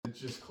It's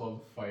just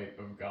called Fight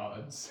of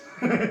Gods.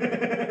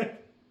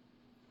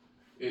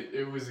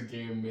 It was a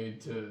game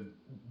made to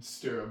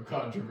stir up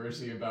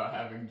controversy about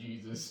having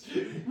Jesus.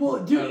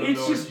 Well, dude, I don't it's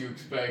know just... what you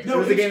expect. No, it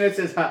was a game that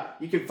says,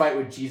 you can fight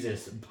with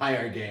Jesus. Buy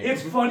our game.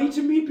 It's funny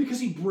to me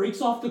because he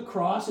breaks off the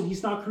cross and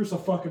he's not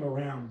crucifying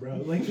around, bro.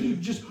 Like, he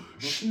just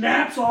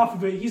snaps off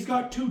of it. He's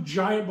got 2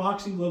 giant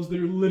boxing gloves that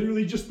are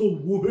literally just the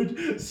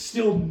wood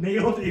still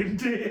nailed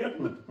into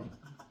him.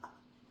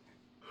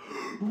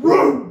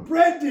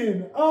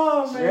 Brendan!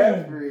 Oh,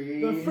 man.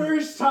 Jeffrey. The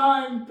first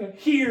time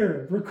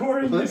here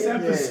recording Look this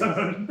at this.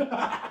 episode.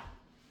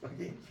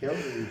 Fucking kill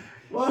me.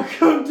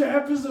 Welcome to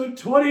episode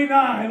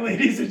 29,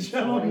 ladies and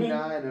gentlemen.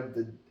 29 of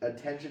the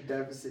Attention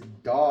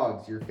Deficit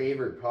Dogs, your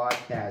favorite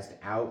podcast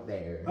out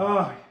there.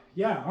 Oh,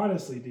 yeah,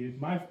 honestly,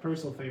 dude. My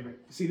personal favorite.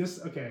 See,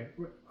 this, okay.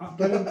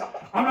 Brendan,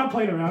 I'm not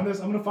playing around this.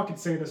 I'm going to fucking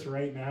say this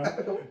right now.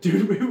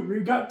 Dude, we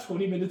got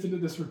 20 minutes into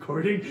this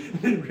recording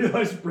and then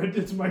realized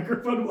Brendan's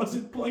microphone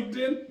wasn't plugged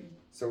in.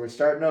 So we're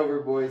starting over,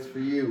 boys, for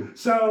you.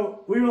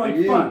 So we were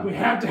like, fuck, we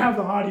have to have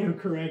the audio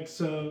correct.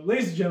 So,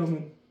 ladies and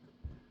gentlemen,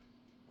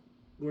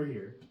 we're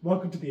here.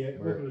 Welcome to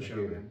the show,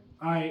 here. man.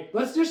 Alright,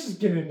 let's just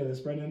get into this,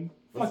 Brendan.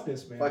 Fuck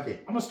this, man. Fuck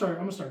it. I'm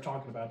gonna start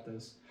talking about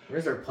this.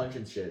 Where's our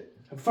punching shit?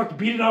 Fucking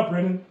beat it up,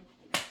 Brendan.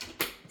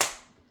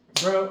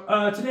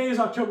 Bro, today is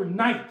October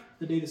 9th,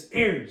 the day this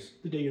airs,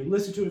 the day you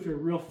listen to it if you're a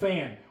real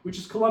fan, which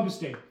is Columbus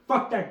Day.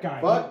 Fuck that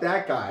guy. Fuck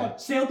that guy.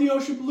 What, sailed the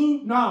ocean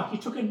blue? Nah, he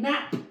took a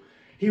nap.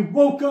 He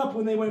woke up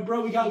when they went, bro,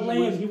 we got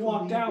land. He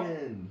walked out.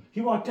 He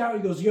walked out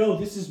and he goes, yo,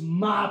 this is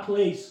my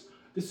place.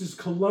 This is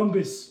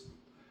Columbus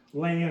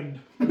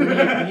land. We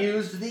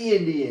abused the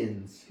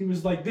Indians. He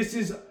was like, this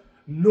is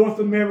North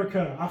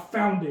America. I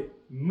found it.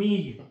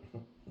 Me.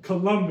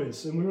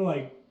 Columbus. And we were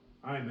like,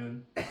 all right,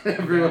 man.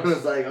 Everyone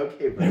was like,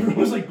 okay, bro. Everyone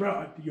was like,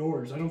 bro,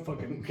 yours. I don't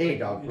fucking... Okay,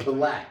 dog,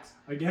 relax.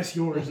 I guess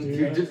yours, dude.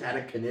 You just had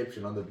a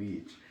conniption on the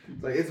beach.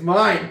 It's like, it's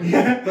mine.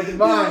 Yeah. Fucking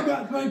mine.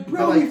 Like,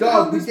 bro, Like, we dog,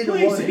 found we this didn't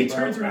place. want And he it, bro.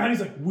 turns around, he's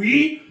like,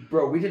 we?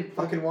 Bro, we didn't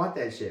fucking want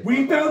that shit.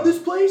 We found this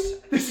place?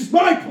 This is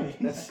my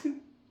place.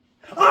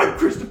 I'm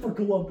Christopher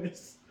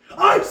Columbus.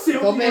 I'm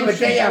sailed Don't the name a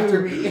ocean day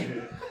after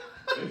blue.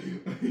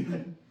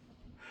 me.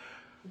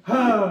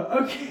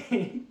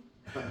 Okay.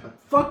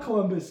 Fuck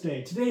Columbus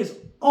Day. Today is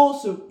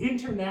also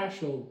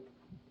International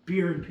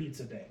Beer and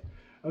Pizza Day.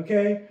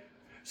 Okay?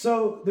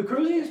 So, the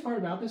craziest part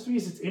about this to me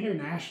is it's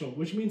international,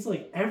 which means,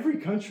 like, every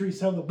country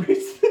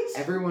celebrates this.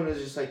 Everyone was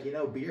just like,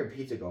 beer and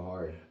pizza go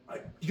hard.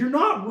 You're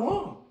not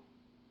wrong.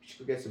 We should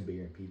go get some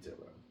beer and pizza,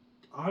 bro.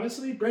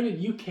 Honestly,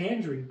 Brendan, you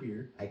can drink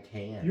beer. I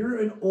can. You're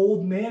an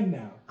old man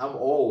now. I'm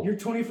old. Your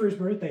 21st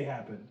birthday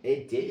happened.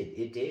 It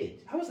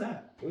did. How was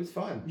that? It was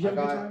fun. Did you have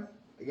a good time?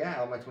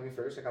 Yeah, on my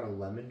 21st, I got a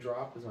lemon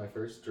drop as my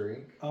first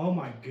drink. Oh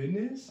my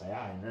goodness.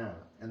 Yeah, I know.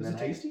 And Was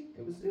then it tasty?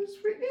 It was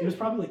pretty good. It was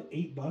probably like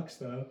 $8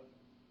 though.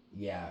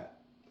 Yeah,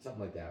 something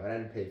like that. But I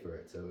didn't pay for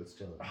it, so it's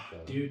still.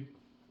 Dude,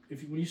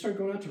 when you start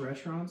going out to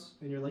restaurants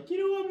and you're like, you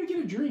know what, I'm gonna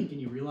get a drink, and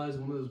you realize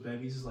one of those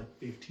bevies is like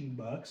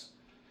 $15,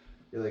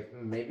 You're like,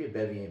 maybe a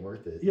bevy ain't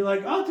worth it. you're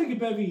like, I'll take a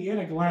bevy and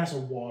a glass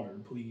of water,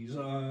 please.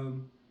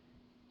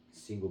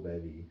 Single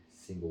bevy,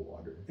 single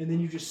water. And then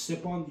you just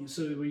sip on.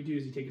 So what you do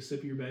is you take a sip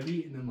of your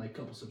bevy and then like a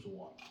couple sips of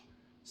water.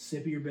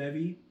 Sip of your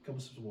bevy,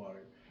 couple sips of water,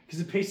 because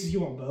it paces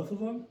you on both of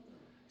them,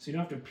 so you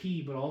don't have to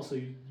pee, but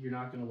also you're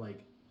not gonna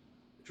like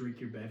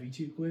drink your bevy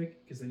too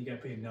quick, because then you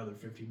gotta pay another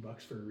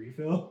 $15 for a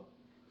refill.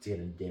 To get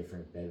a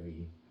different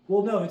bevy.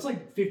 Well, no, it's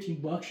like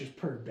 $15 just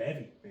per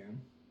bevy,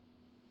 man.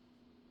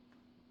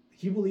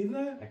 Can you believe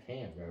that? I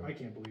can't, bro. I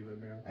can't believe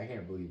it, man. I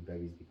can't believe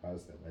bevies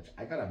cost that much.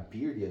 I got a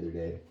beer the other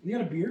day. You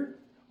got a beer?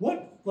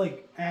 What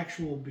like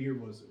actual beer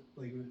was it?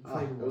 Like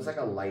It was like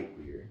a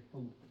light beer.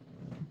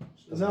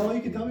 Is that all you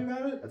can tell me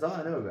about it? That's all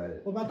I know about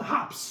it. What about the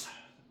hops?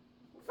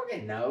 I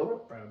fucking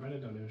know. Bro, I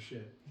don't know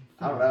shit.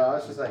 I don't know. I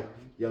was just like,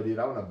 yo, dude,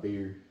 I want a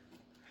beer.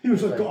 He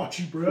was like, Like, got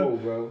you, bro. Cool,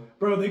 bro.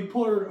 Bro, they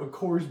poured a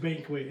Coors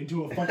Banquet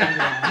into a fucking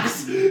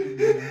glass.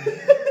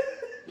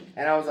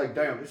 And I was like,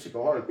 damn, this shit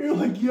go hard. You're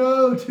like,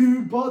 yo,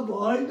 dude, Bud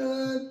Light,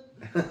 man.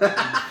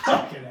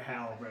 Fucking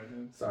hell,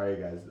 Brendan. Sorry,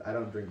 guys. I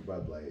don't drink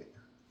Bud Light.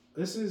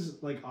 This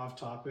is like off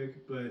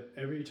topic, but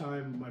every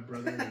time my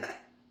brother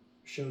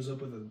shows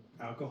up with an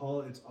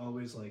alcohol, it's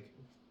always like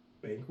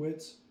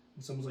banquets.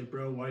 And someone's like,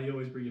 bro, why do you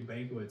always bring in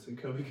banquets? And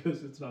Kobe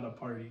goes, it's not a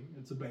party,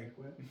 it's a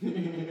banquet.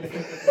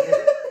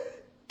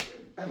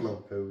 I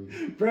love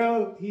Kobe.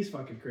 Bro, he's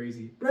fucking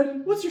crazy.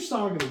 Brendan, what's your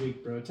song of the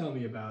week, bro? Tell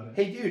me about it.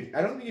 Hey, dude,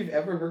 I don't think you've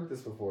ever heard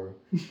this before.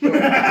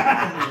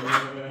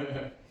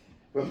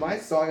 But my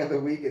song of the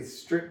week is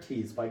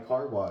Striptease by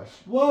Car Wash.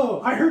 Whoa,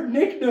 I heard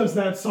Nick knows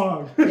that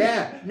song.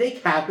 Yeah,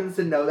 Nick happens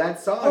to know that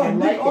song. Oh, and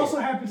Nick like also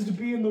it. happens to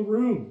be in the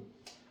room.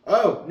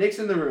 Oh, Nick's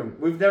in the room.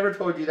 We've never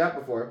told you that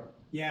before.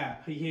 Yeah,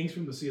 he hangs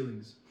from the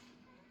ceilings.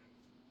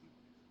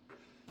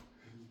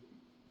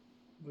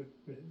 Look,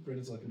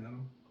 Brendan's looking at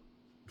him.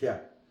 Yeah.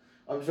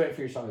 I'm just waiting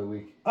for your song of the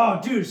week.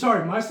 Oh, dude,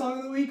 sorry. My song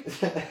of the week?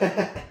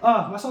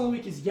 My song of the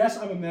week is Yes,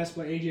 I'm a Mess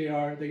by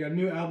AJR. They got a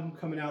new album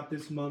coming out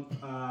this month.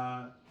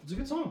 It's a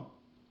good song.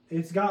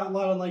 It's got a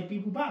lot of, like,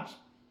 beep boop bops.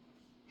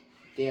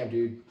 Damn,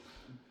 dude.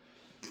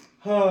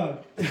 Bro.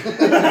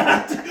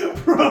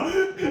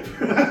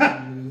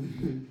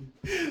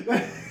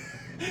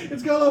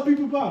 It's got a lot of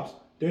people pops.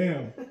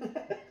 Damn.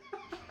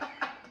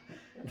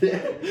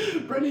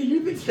 Brendan,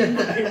 you think you can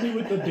hit me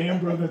with the damn,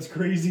 bro? That's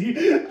crazy.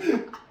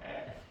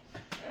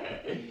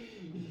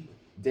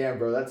 Damn,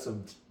 bro, that's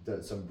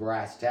some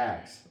brass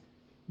tacks.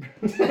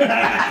 Good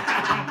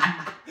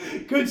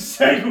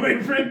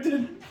segue,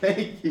 Brendan.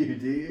 Thank you,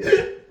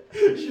 dude.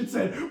 Shit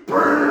said,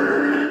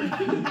 burn!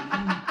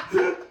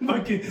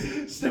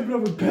 Fucking stepping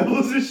over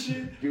pebbles and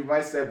shit. Dude, my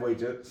segue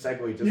just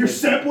Your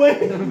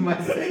Segway? my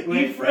segue.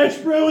 Eat fresh,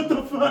 bro? What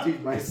the fuck?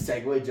 Dude, my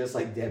segue just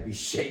like Debbie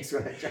shakes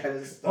when I try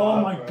to stop.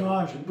 Oh my bro.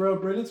 gosh, bro.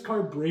 Brendan's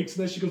car breaks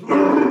and then she goes,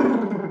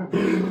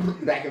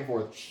 Back and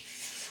forth.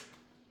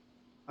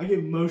 I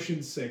get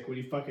motion sick when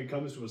he fucking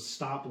comes to a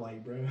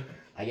stoplight, bro.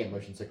 I get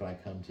motion sick when I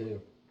come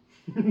too.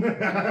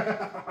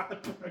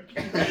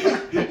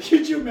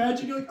 Could you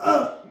imagine? You're like,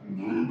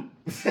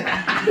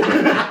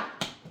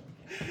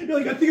 You're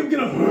like, I think I'm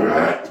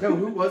gonna. No,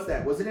 who was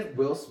that? Wasn't it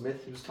Will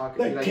Smith who was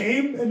talking? That like,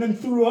 came and then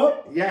threw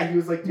up? Yeah, he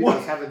was like, dude, What? I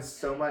was having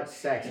so much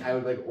sex, I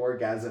would like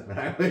orgasm and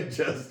I would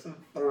just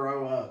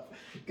throw up.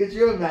 Could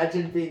you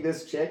imagine being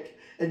this chick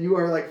and you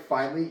are like,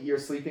 finally, you're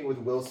sleeping with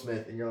Will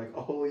Smith and you're like,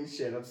 holy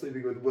shit, I'm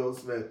sleeping with Will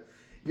Smith.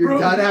 You're Bro.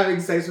 done having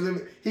sex with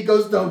him. He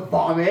goes to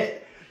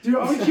vomit. Dude,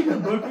 I'm gonna keep it a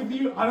book with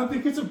you. I don't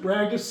think it's a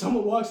brag if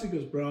someone walks and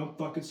goes, bro, I'm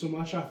fucking so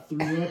much I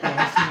threw up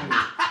last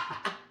night.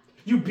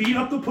 You beat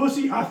up the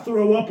pussy, I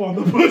throw up on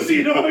the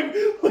pussy, dog.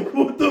 Like,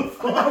 what the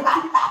fuck?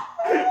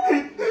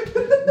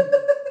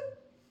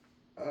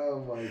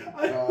 Oh my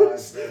I god,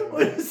 was- bro.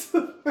 what is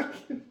the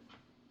fucking...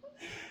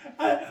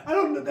 I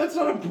don't know. That's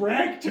not a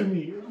brag to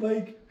me.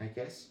 Like, I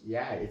guess,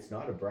 yeah, it's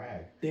not a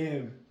brag.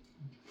 damn.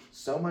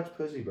 So much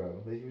pussy,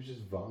 bro. He was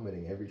just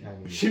vomiting every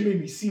time he... Shit made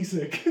me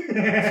seasick.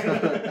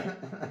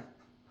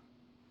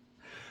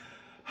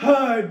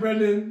 Hi,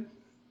 Brendan.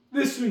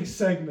 This week's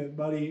segment,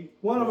 buddy.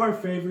 One of our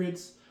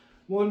favorites.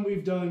 One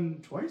we've done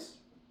twice?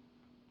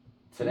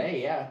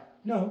 Today, yeah.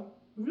 No,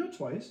 we've done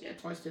twice. Yeah,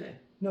 twice today.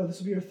 No, this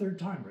will be our third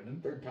time, Brendan.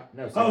 Third time.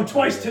 No, Oh, second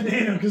twice time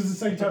today, though, because it's the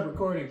second time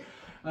recording.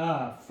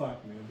 Ah,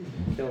 fuck,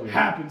 man. Kill me.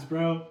 Happens,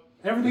 bro.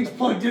 Everything's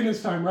plugged in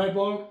this time, right,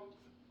 Blanc?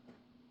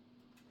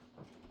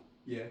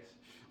 Yes.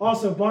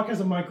 Also, Blanc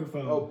has a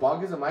microphone. Oh,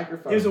 Bog is a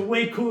microphone. It was a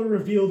way cooler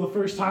reveal the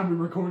first time we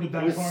recorded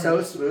that It was part.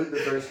 so smooth the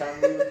first time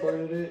we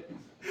recorded it.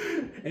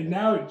 And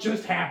now it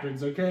just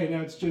happens, okay?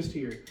 Now it's just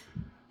here.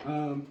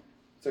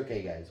 It's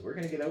okay, guys. We're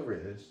gonna get over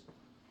this.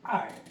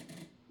 Alright.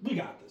 We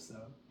got this, though.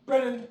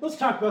 Brendan, let's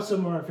talk about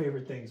some of our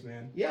favorite things,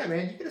 man. Yeah,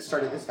 man, you could have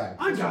started this time.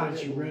 I This got one,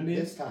 you, Brendan.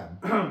 This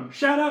time.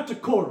 Shout out to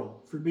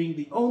Coral for being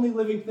the only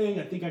living thing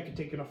I think I could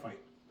take in a fight.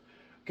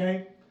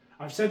 Okay?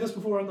 I've said this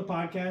before on the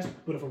podcast,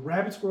 but if a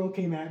rabbit squirrel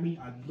came at me,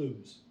 I'd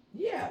lose.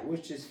 Yeah,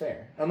 which is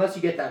fair. Unless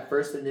you get that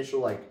first initial,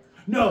 like,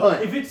 No,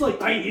 Hunt. if it's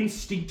like I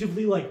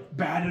instinctively like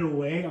bat it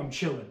away, I'm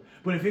chilling.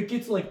 But if it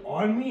gets like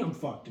on me, I'm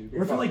fucked, dude.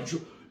 You're Or if it like,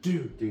 fucked.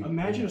 dude, Dude,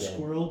 imagine a you're dead.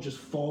 squirrel just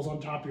falls on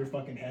top of your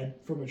fucking head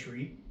from a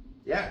tree.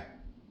 yeah.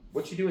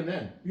 What you doing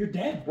then? You're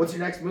dead. What's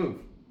your next move?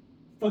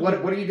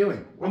 Fucking, What are you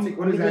doing? What I'm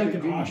exactly gonna be like do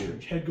an you do?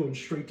 ostrich, head going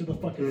straight to the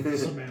fucking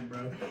cement,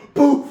 bro.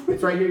 Poof!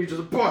 It's right here. You're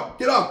just like,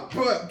 get off!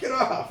 Get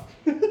off!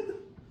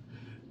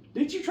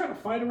 Did you try to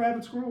fight a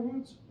rabbit squirrel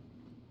once?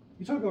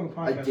 You talked on the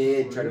I podcast. did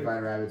before, try to didn't find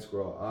a rabbit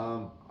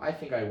squirrel. I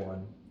think I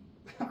won.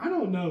 you? I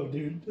don't know,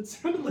 dude. It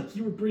sounded like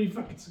you were pretty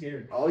fucking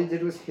scared. All he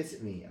did was hiss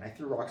at me, and I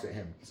threw rocks at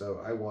him,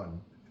 so I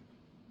won.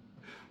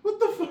 What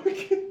the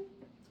fuck?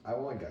 I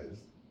won, guys.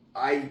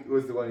 I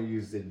was the one who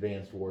used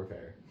advanced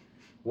warfare.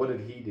 What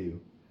did he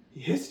do? He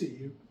hissed at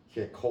you.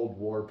 He had Cold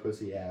War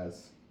pussy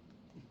ass.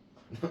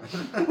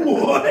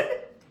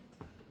 What?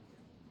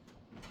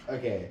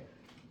 Okay.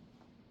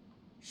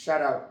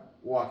 Shout out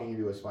walking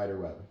into a spider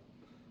web.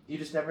 You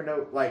just never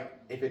know, like,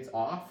 if it's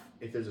off,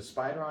 if there's a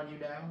spider on you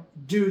now,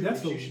 Dude, that's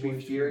if the you should be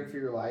worst. fearing for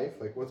your life,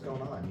 like, what's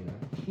going on, you know?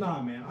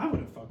 Nah, man, I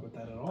wouldn't fuck with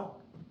that at all.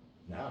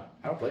 No,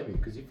 I don't blame you,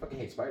 because you fucking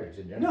hate spiders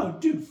in general. No,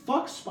 dude,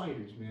 fuck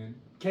spiders, man.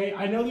 Okay,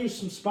 I know there's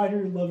some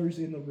spider lovers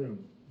in the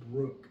room.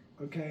 Brooke,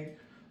 okay?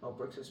 Oh,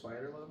 Brooke's a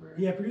spider lover?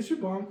 Yeah, producer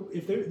Bonk,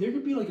 if there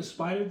could be like a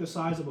spider the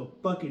size of a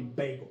fucking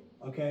bagel,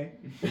 okay?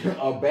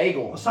 A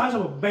bagel. The size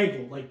of a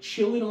bagel, like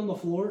chilling on the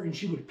floor, and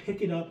she would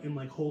pick it up and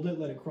like hold it,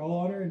 let it crawl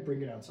on her, and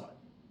bring it outside.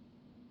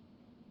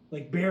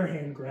 Like bare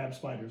hand grab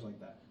spiders like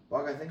that.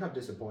 Well, I think I'm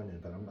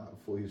disappointed, but I'm not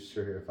fully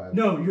sure if I...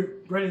 No,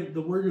 Brendan,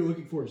 the word you're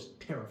looking for is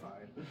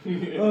terrified.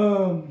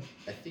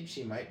 I think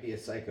she might be a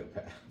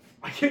psychopath.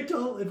 I can't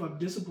tell if I'm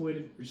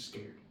disappointed or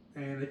scared,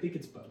 and I think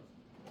it's both.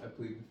 I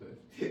plead the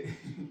fifth.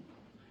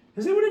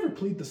 Has anyone ever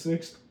plead the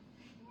sixth?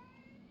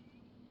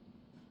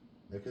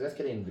 Because that's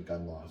getting into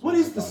gun laws. What We're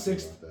is not the talking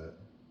sixth? about that.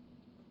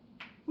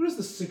 What is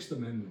the Sixth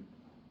Amendment?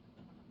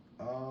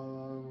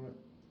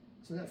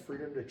 Isn't that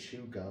freedom to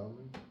chew gum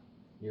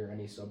near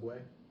any subway?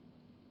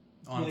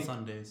 On Like-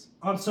 Sundays.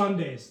 On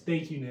Sundays.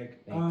 Thank you,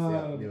 Nick. Thanks,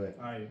 yeah, knew it.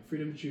 Alright,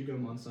 freedom to chew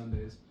gum on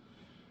Sundays.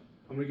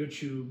 I'm gonna go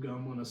chew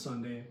gum on a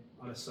Sunday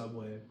on a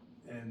subway,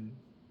 and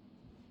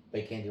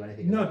They can't do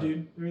anything. No, about it.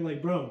 dude. They're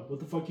like, bro, what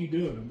the fuck you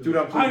doing? Dude,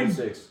 I'm pleading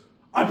the 6th.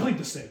 I plead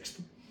the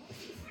 6th.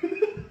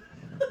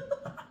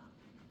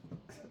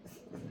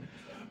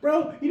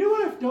 Bro, you know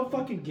what I don't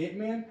fucking get,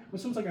 man? When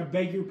someone's like, I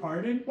beg your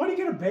pardon. Why do you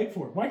gotta beg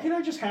for it? Why can't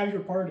I just have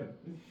your pardon?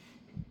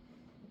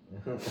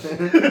 But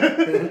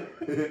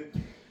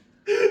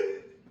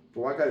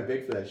why I gotta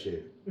beg for that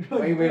shit?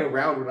 Why you waiting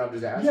around when I'm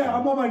just asking? Yeah,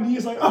 I'm on my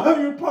knees like, oh,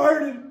 your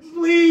pardon,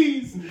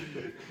 please.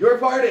 Your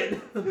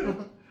pardon.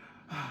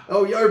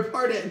 Oh, your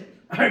pardon.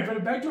 All right,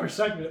 but back to our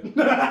segment.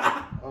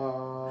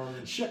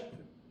 Shit.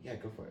 Yeah,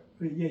 go for it.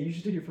 Yeah, you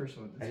just did your first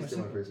one. I just did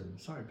my first one.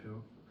 Sorry,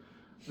 Bill.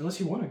 Unless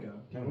you want to go.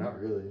 No, not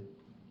really.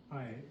 All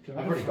right. I've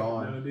already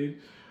gone. No, dude.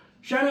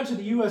 Shout out to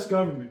the U.S.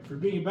 government for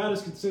being about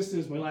as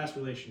consistent as my last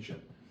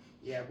relationship.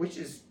 Yeah, which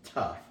is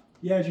tough.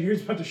 Yeah, did you hear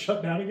it's about to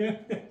shut down again?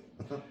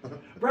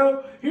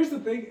 Bro, here's the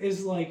thing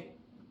is like,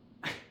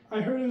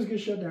 I heard it was going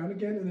to shut down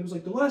again, and it was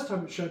like the last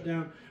time it shut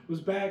down was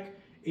back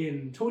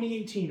in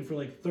 2018 for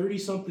like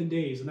 30-something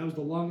days, and that was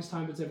the longest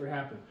time it's ever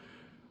happened.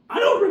 I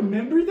don't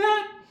remember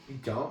that. You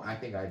don't? I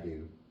think I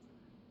do.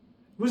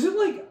 Was it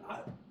like,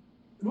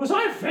 was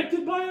I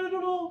affected by it at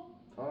all?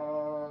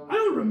 I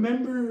don't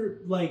remember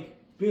like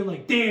being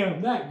like,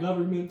 damn, that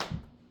government,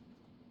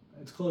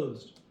 it's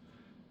closed.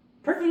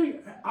 Perfectly.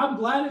 I'm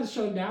glad it's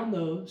shut down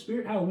though.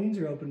 Spirit Halloweens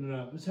are opening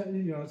up. It's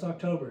it's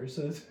October,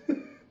 so it's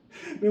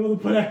maybe we'll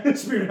put a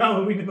Spirit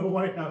Halloween in the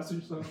White House or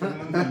something.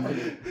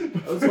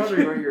 I was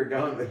wondering where you were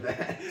going with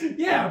that.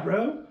 Yeah,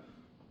 bro.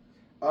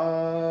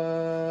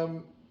 I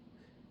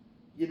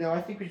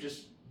think we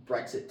just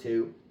Brexit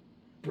 2.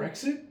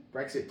 Brexit?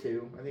 Brexit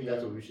 2. I think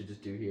that's what we should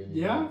just do here in the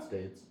Yeah? United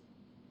States.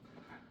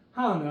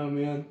 I don't know,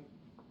 man.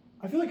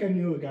 I feel like I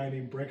knew a guy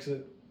named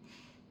Brexit.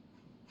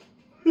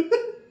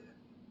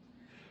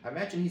 I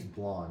imagine he's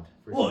blonde.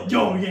 Well,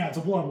 yeah, it's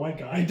a blonde white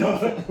guy.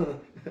 Duh.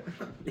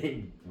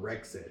 Named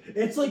Brexit.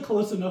 It's like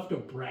close enough to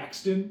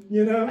Braxton,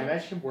 you know? I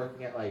imagine him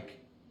working at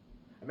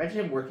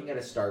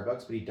a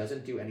Starbucks, but he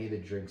doesn't do any of the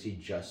drinks. He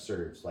just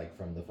serves like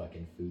from the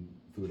fucking food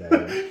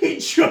item.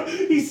 He's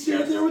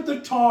standing there with the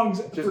tongs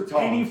Just for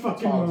any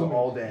fucking moment.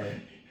 all day.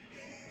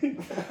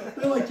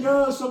 They're like,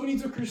 yo, somebody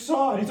needs a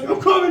croissant. He's like,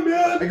 I'm coming,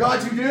 man. I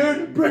got you,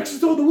 dude.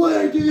 Brexit's on the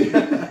way,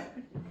 dude.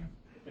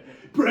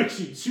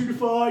 Brexit,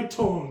 certified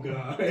tongue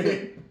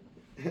guy.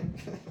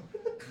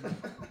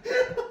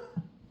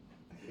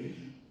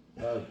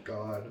 Oh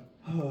God.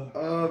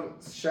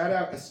 Shout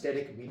out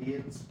aesthetic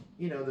medians.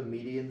 You know, the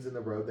medians in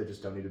the road that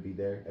just don't need to be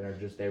there and are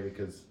just there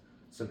because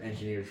some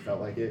engineers felt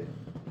like it.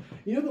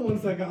 You know the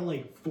ones that got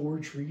like 4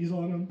 trees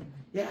on them?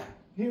 Yeah.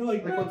 You're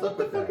like, What's up with what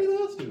the that? fuck are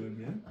those doing,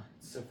 man?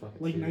 It's so fucking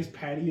Like stupid. nice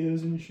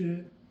patios and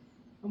shit.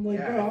 I'm like,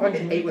 Yeah, bro, I I'm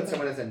fucking hate like when that.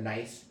 someone has a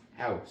nice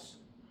house.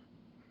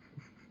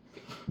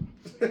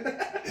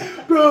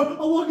 Bro,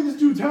 I walk in this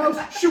dude's house.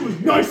 Shit was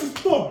nice as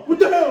fuck. What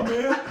the hell,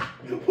 man?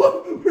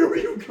 Where were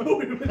you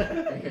going with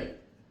that?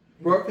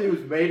 Bro, everything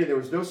was made and there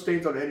was no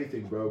stains on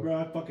anything, bro. Bro,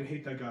 I fucking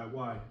hate that guy.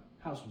 Why?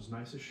 House was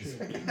nice as shit.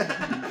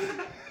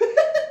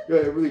 Yeah,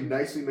 a really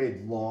nicely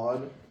made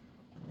lawn.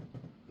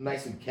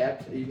 Nice and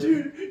kept, even.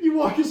 Dude, you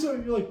walk inside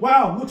and you're like,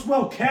 wow, looks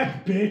well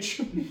kept, bitch.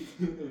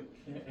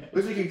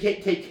 Looks like you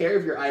can't take care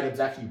of your items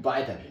after you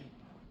buy them.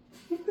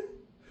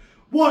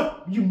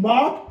 What? You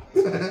mop?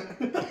 Is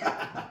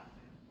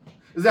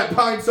that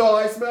pine sol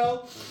I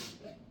smell?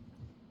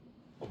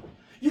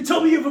 You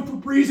tell me you have a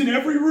Febreze in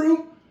every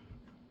room?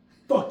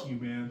 Fuck you,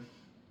 man.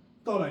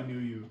 Thought I knew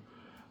you.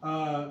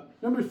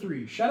 Number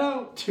 3, shout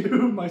out to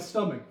my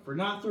stomach for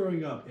not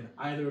throwing up in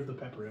either of the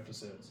Pepper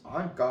episodes.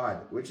 On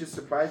God, which is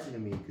surprising to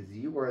me because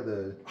you are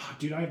the... Oh,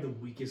 dude, I have the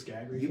weakest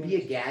gag reflex. You be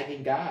a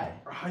gagging guy.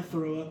 I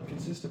throw up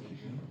consistently.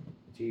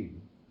 Dude,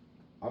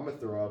 I'm going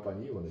to throw up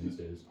on you one of these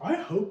days. I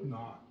hope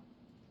not.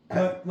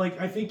 But, like,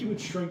 I think it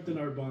would strengthen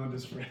our bond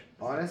as friends.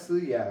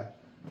 Honestly, yeah.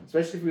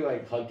 Especially if we,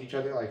 like, hugged each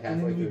other, like,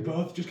 And halfway then we through.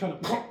 both just kind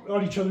of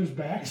on each other's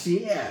backs.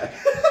 Yeah.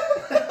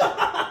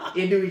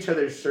 Into each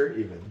other's shirt,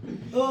 even.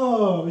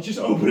 Oh, just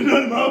opening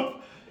them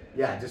up.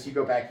 Yeah, just you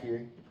go back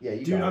here. Yeah,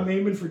 you Dude, got I'm it.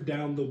 aiming for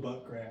down the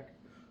butt crack.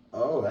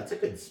 Oh, that's a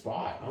good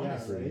spot,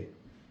 honestly. Yeah, right?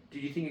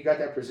 Dude, you think you got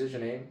that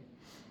precision aim?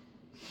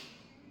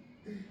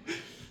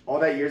 All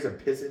that years of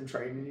pissing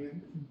training you?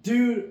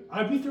 Dude,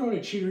 I'd be throwing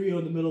a Cheerio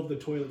in the middle of the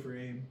toilet for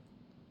aim.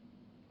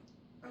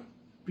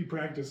 Be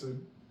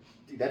practicing.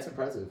 Dude, that's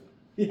impressive.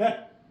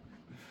 Yeah.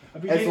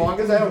 I'd be As getting- long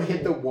as I don't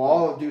hit the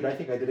wall, dude, I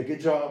think I did a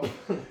good job.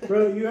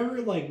 Bro, you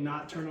ever, like,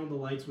 not turn on the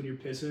lights when you're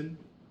pissing?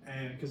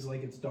 And because,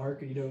 like, it's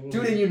dark and you don't...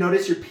 Dude, and you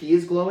notice your pee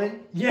is glowing?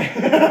 Yeah.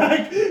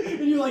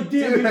 And you're like,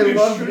 damn, Dude, maybe I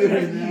love should doing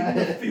have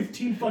that. eaten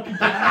 15 fucking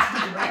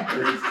plastic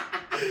wrappers.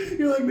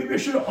 You're like, maybe I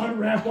should have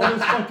unwrapped all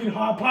those fucking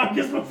Hot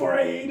Pockets before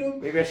I ate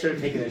them. Maybe I should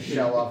have taken the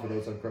shell off of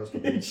those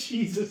Uncrustables.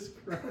 Jesus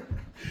Christ.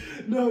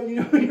 No, you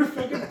know when you're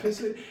fucking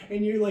pissing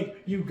and you're like,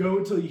 you go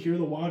until you hear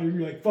the water and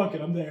you're like, fuck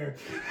it, I'm there.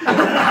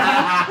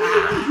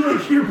 You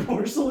like hear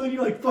porcelain,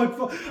 you're like, fuck.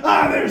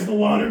 Ah, there's the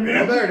water,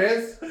 man. Oh, there it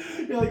is.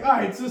 You're like,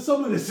 alright, so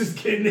some of this is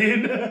getting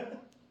in.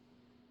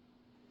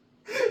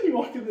 You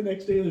walk in the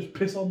next day, there's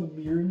piss on the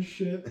mirror and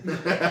shit.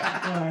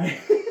 Alright.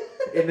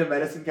 in the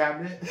medicine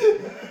cabinet.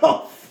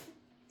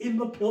 In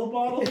the pill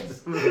bottle.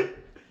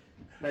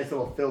 Nice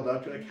little filled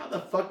up. You're like, how the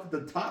fuck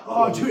did the top?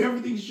 Oh, close? dude,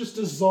 everything's just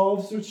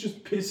dissolved, so it's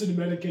just piss and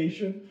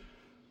medication.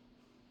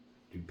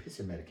 Dude, piss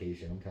and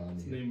medication. I'm telling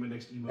That's the you. name of my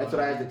next email. That's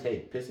what I have to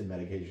take. Piss and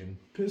medication.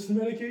 Piss and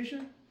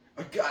medication?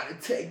 I gotta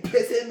take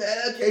piss and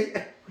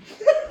medication.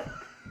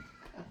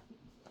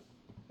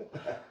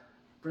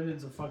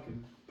 Brendan's a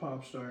fucking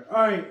pop star.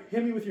 All right,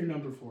 hit me with your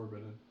number 4,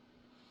 Brendan.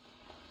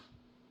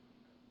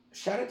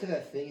 Shout out to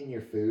that thing in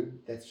your food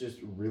that's just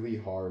really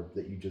hard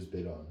that you just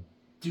bit on.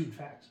 Dude,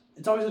 facts.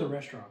 It's always at a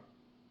restaurant.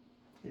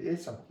 It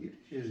is something.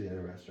 It's usually at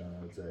a restaurant,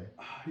 I would say.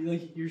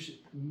 Like, you're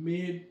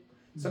mid...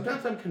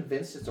 Sometimes I'm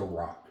convinced it's a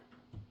rock.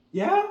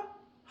 Yeah?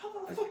 How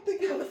the fuck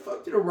How the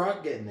fuck did a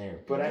rock get in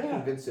there? But I'm Yeah.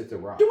 convinced it's a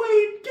rock.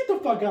 Dwayne, get the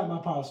fuck out of my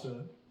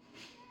pasta.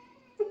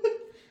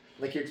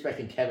 Like you're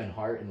expecting Kevin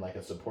Hart in like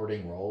a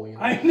supporting role, you know?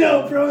 I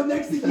know, bro.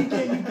 Next thing you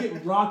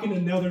get Rock in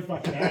another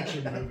fucking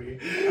action movie.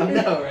 I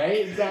know,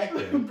 right?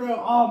 Exactly.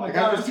 Bro, oh my Like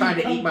god. I'm just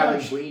trying to eat my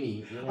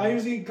linguine. You know? I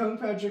was eating Kung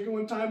Pao chicken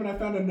one time and I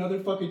found another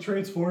fucking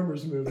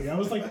Transformers movie. I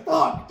was like,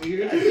 fuck,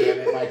 dude. God damn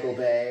it, Michael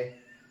Bay.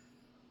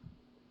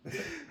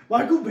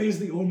 Michael Bay's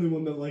the only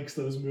one that likes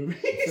those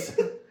movies.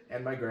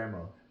 And my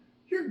grandma.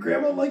 Your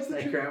grandma likes the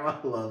My grandma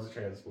loves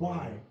Transformers.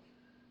 Why?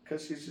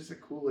 Because she's just a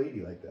cool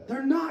lady like that.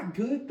 They're not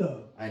good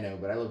though. I know,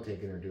 but I love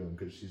taking her to them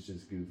because she's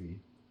just goofy.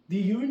 Do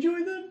you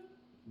enjoy them?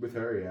 With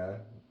her, yeah.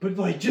 But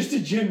like just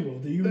in general,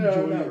 do you No,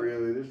 enjoy not it?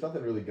 really. There's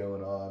nothing really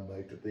going on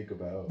like to think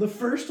about. The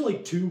first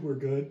like 2 were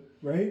good,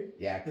 right?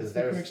 Yeah, because That's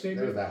the correct there's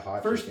statement? that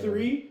hot First chick in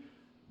 3.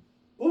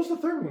 What was the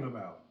third one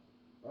about?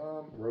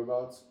 them.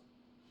 Robots.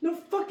 No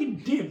fucking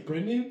dip,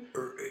 Brendan.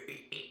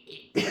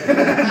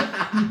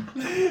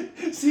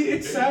 See,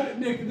 it sounded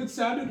Nick. It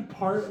sounded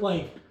part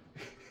like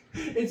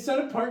it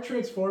sounded part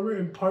Transformer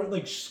and part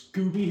like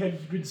Scooby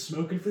had been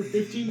smoking for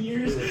 15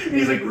 years. And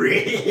he's like,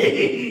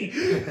 "Ree."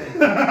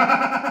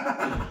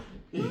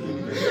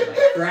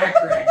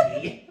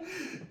 Raggy.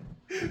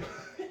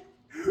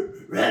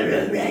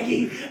 Run,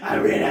 Raggy! I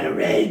ran out of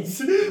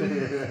reds.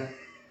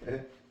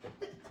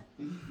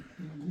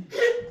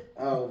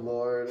 Oh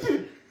Lord.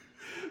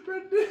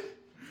 Brendan.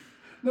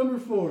 Number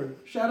 4.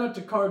 Shout out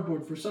to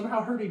Cardboard for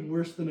somehow hurting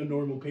worse than a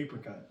normal paper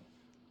cut.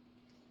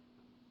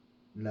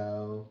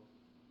 No.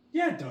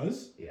 Yeah, it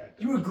does. Yeah.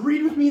 You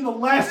agreed with me the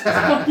last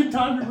fucking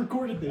time we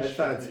recorded I this. just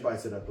thought I'd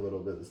spice it up a little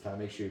bit this time.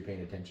 Make sure you're paying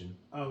attention.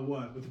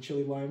 What? With the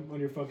chili lime on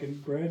your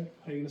fucking bread?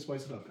 How are you gonna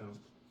spice it up, pal?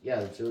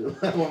 Yeah, the chili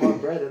lime on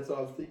bread. That's what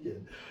I was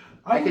thinking.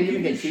 I will could give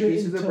even you get 2 shit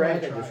pieces of until bread I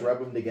and try just it. rub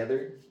them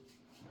together.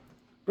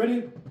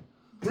 Brendan,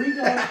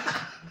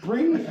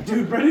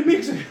 dude, Brendan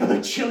makes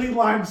a chili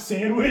lime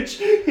sandwich.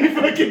 He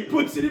fucking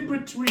puts it in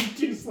between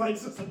 2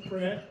 slices of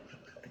bread.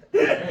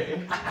 Hey.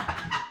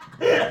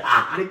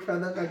 Nick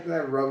found that fact that I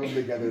rub them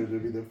together to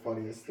be the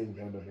funniest thing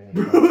known to man.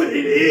 Bro,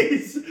 it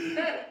is.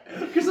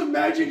 Because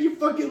imagine you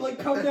fucking like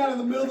come down in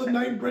the middle of the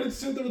night and Brendan's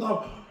sitting there with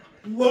a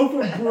loaf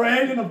of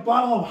bread and a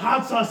bottle of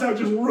hot sauce out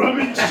just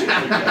rubbing shit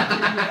together.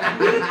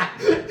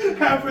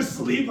 Half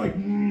asleep like,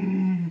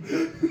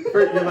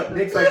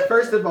 Nick's like,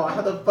 first of all,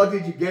 how the fuck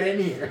did you get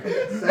in here?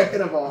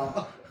 Second of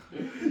all.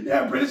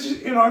 Yeah, Brendan's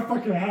just in our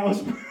fucking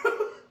house, bro.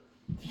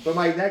 But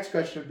my next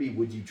question would be,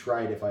 would you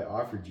try it if I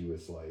offered you a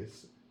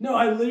slice? No,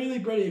 I literally,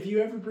 Brendan, if you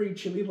ever bring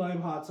chili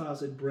lime hot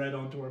sauce and bread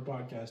onto our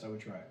podcast, I would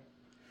try it.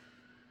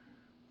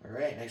 All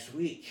right, next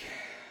week.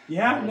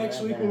 Yeah, Write next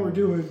that week when down. we're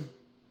doing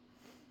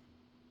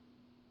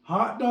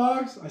hot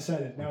dogs. I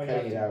said it. Now I'm you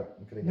have cutting it to. out.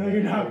 I'm cutting No, it out.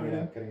 you're not, Cutting it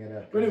Brennan. out. Cutting it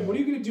out. Brendan, what are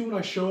you going to do when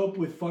I show up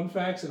with fun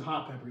facts and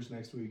hot peppers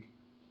next week?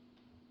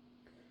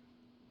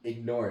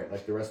 Ignore it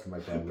like the rest of my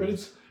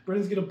problems.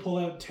 Brendan's going to pull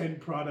out 10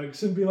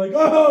 products and be like,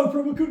 oh,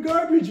 from a good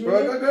garbage, man.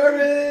 Broken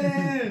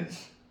garbage!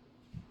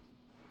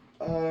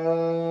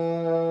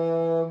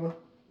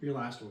 Your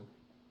last one.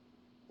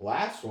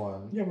 Last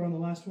one? Yeah, we're on the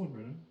last one,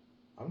 Brendan.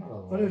 I'm not on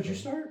the Oh, last no, did you one.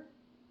 start?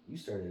 You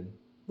started.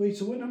 Wait,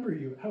 so what number are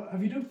you?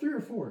 Have you done 3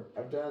 or 4?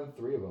 I've done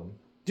 3 of them.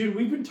 Dude,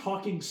 we've been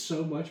talking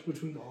so much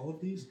between all of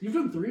these. You've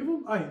done 3 of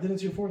them? All right, then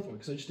it's your 4th one,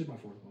 because I just did my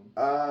 4th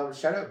one.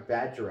 Shout out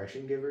Bad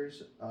Direction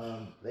Givers.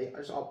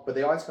 But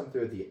they always come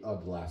through at the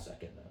last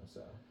second though,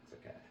 so it's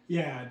okay.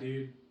 Yeah,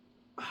 dude.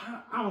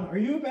 I don't know. Are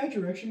you a bad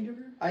direction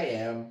giver? I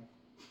am.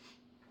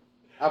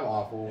 I'm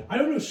awful. I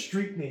don't know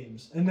street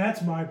names, and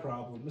that's my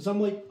problem. Is I'm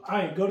like, all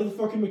right, go to the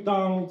fucking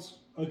McDonald's.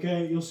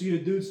 Okay, you'll see a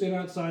dude standing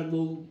outside,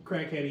 little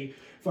crackheady.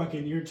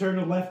 Fucking, you turn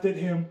to left at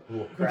him.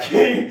 Cool. Crap.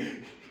 Okay.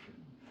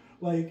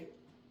 Like,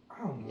 I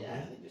don't know.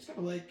 Yeah, you just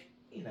gotta like,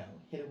 hit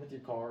him with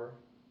your car.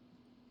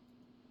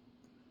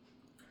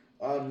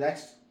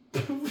 Next.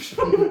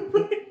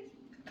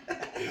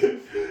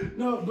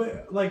 No,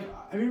 but like,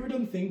 have you ever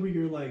done the thing where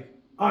you're like,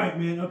 all right,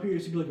 man, up here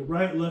it's gonna be like a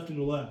right, left, and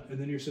a left, and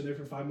then you're sitting there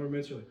for 5 more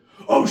minutes. You're like,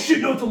 oh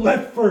shit, no, it's a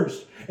left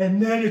first, and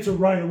then it's a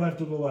right,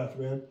 left, and a left,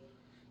 man.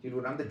 Dude,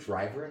 when I'm the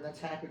driver and that's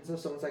happened, so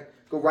someone's like,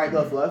 go right,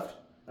 left, left,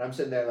 and I'm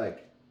sitting there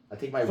like, I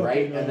take my Fucking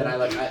right, no. and then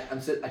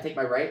I take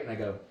my right, and I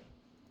go,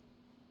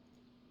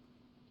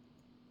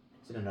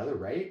 is it another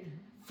right?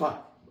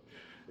 Fuck.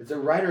 It's a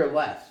right or a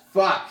left.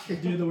 Fuck.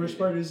 Dude, the worst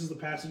part is the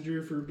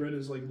passenger for Brent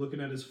is like looking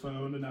at his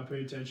phone and not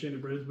paying attention,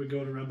 and Brent's been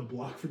going around the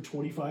block for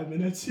 25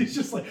 minutes. He's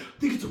just like, I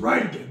think it's a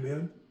right again,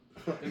 man.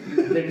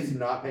 They're just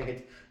not paying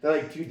attention. They're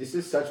like, dude, this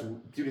is such...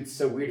 Dude, it's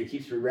so weird. It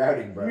keeps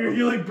rerouting, bro.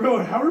 You're like,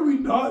 bro, how are we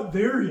not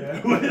there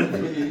yet?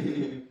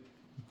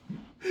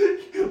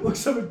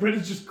 Looks up at Brent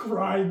is just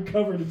crying,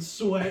 covered in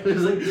sweat.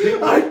 He's like,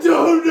 I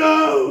don't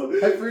know!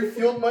 I've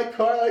refueled my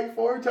car like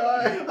 4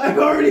 times. I've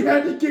already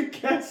had to get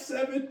gas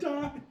 7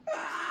 times.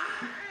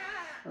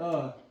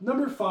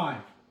 Number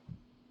 5.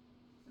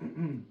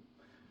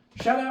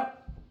 Shout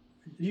out.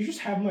 Did you just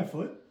have my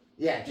foot?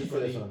 Yeah, just for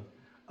this one.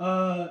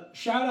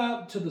 Shout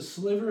out to the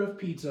sliver of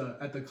pizza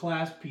at the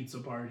class pizza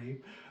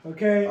party.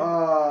 Okay?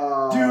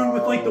 Oh. Dude,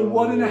 with like the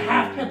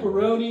 1.5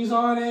 pepperonis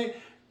on it.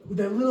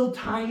 That little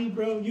tiny,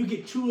 bro. You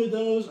get 2 of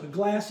those, a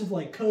glass of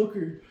like Coke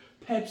or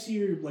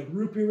Pepsi or like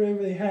root beer,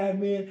 whatever they had,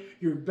 man.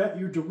 Your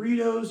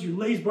Doritos, your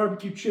Lay's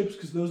barbecue chips,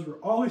 because those were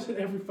always at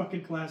every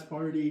fucking class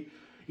party.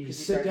 You can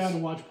sit down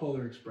and watch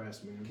Polar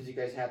Express, man. Because you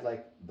guys had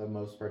like the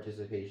most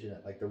participation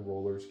at like the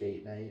roller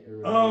skate night or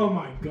whatever. Oh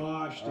my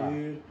gosh,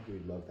 dude.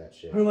 Dude, love that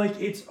shit. Or like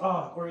it's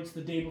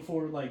the day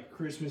before like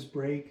Christmas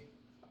break.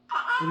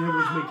 And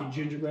everyone's making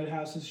gingerbread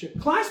houses, shit.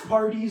 Class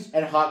parties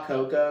and hot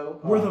cocoa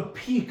were the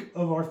peak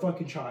of our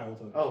fucking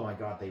childhood. Oh my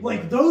god, they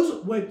like were.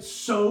 Those went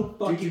so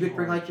fucking. Dude, you could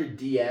bring hard. like your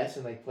DS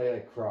and like play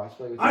like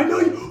crossplay with. I know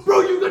you, bro.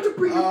 You got to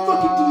bring your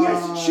fucking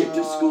DS and shit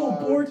to school.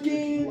 Board dude,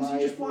 games. You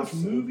just watch so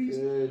movies,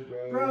 good,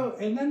 bro.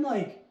 And then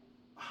like,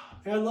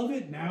 I love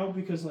it now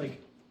because like.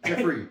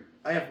 Jeffrey,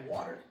 I have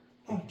water.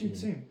 Oh, dude,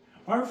 same.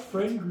 Our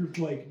friend group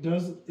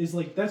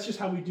that's just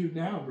how we do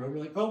now, bro. We're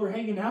like, oh, we're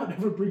hanging out, and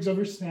everyone brings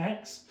over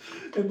snacks,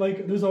 and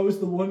like, there's always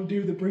the one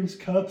dude that brings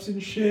cups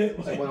and shit.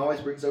 Like, someone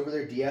always brings over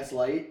their DS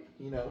Lite,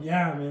 you know.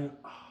 Yeah, man.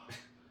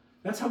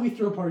 That's how we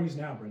throw parties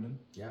now, Brendan.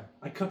 Yeah.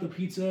 I cut the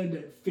pizza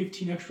into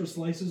 15 extra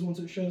slices once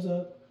it shows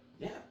up.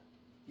 Yeah,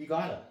 you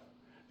gotta.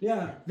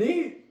 Yeah,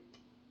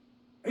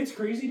 it's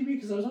crazy to me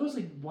because I was always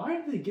like, why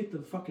did they get the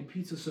fucking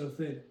pizza so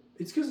thin?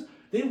 It's because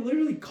they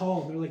literally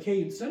called. They're like,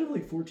 hey, instead of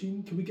like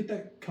 14, can we get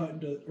that cut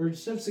into, or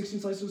instead of 16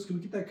 slices, can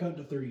we get that cut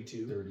into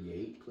 32?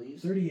 38,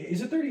 please. 38.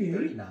 Is it 38?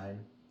 39.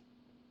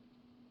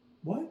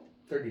 What?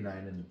 39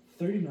 and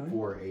 39?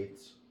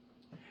 4/8.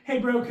 Hey,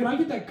 bro, can I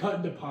get that cut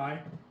into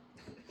pie?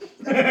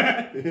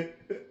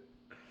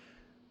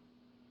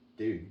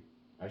 Dude,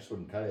 I just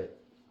wouldn't cut it.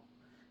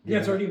 Yeah,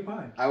 it's already a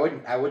pie. I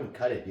wouldn't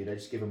cut it, dude. I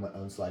just give him my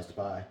own sliced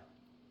pie.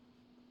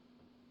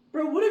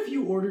 Bro, what if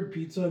you ordered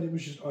pizza and it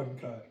was just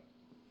uncut?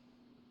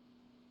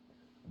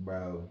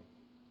 Bro,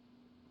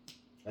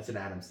 that's an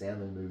Adam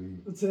Sandler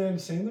movie. That's an Adam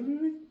Sandler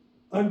movie?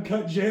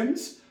 Uncut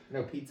Gems?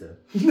 No, pizza.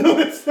 No,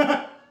 it's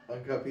not.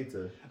 Uncut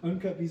pizza.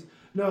 Uncut pizza.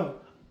 No,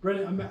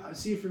 Brendan,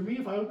 see, for me,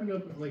 if I opened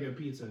up like a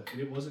pizza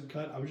and it wasn't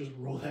cut, I would just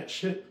roll that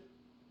shit.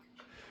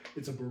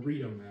 It's a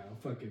burrito now.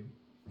 Fucking.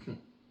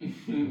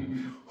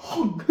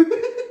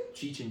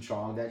 Cheech and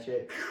Chong, that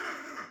shit.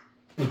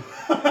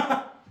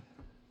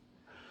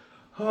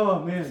 Oh,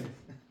 man.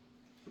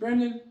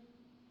 Brendan,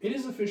 it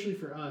is officially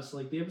for us,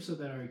 like the episode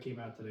that already came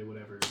out today,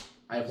 whatever.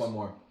 I have one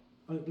more.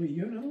 Wait,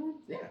 you have another one?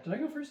 Yeah. Did I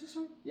go first this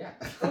time? Yeah.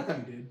 Fuck you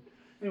did.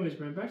 Anyways,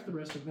 Brendan, back to the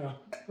rest of now.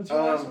 What's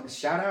your last one?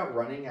 Shout out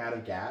running out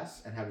of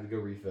gas and having to go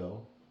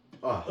refill.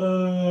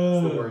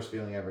 Oh, it's the worst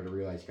feeling ever to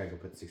realize you gotta go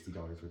put $60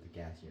 worth of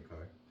gas in your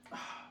car.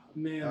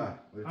 Man,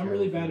 I'm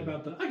really bad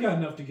about that. I got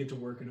enough to get to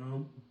work and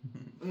home.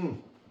 Mm.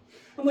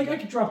 I'm like, I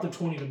could drop the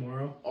 20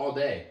 tomorrow. All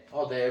day,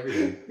 every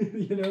day.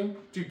 You know?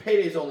 Dude,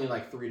 payday's only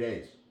like 3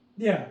 days.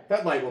 Yeah.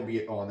 That light won't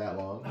be on that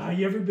long.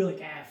 You ever be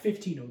like,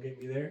 15 will get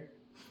me there?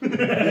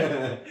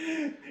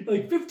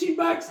 Like,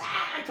 $15?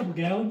 A couple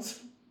gallons.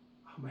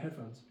 Oh, my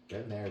headphones.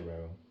 Get in there,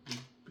 bro.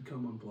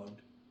 Become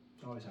unplugged.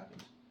 It always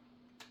happens.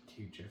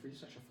 Dude, Jeffrey's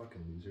such a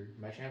fucking loser.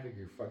 Imagine having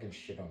your fucking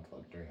shit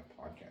unplugged during a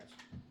podcast.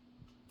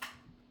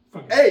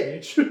 Fucking Hey!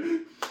 bitch.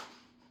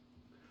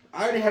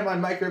 I already had my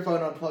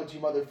microphone unplugged, you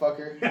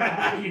motherfucker.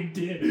 You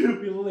did.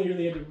 We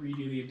literally had to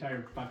redo the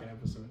entire fucking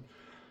episode.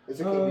 It's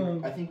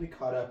okay. I think we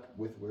caught up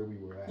with where we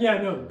were at.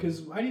 Yeah, no,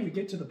 because I didn't even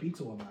get to the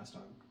pizza one last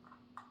time.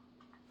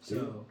 Dude,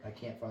 So, I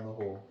can't find the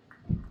hole.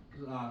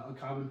 a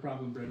common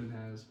problem Brendan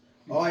has.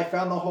 Oh, I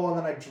found the hole and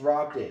then I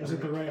dropped it. Is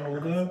it the right hole,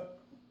 though?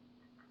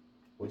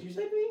 What'd you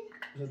say to me?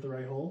 Is it the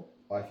right hole?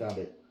 Oh, I found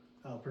it.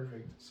 Oh,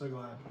 perfect. So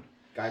glad.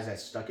 Guys, I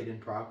stuck it in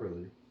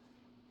properly.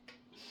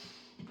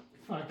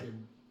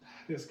 Fucking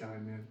this guy,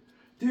 man.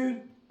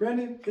 Dude,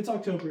 Brendan, it's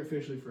October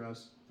officially for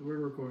us. We're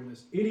recording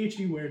this.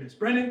 ADHD awareness.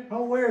 Brendan, how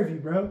aware of you,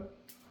 bro?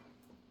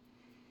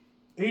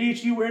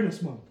 ADHD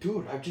awareness month.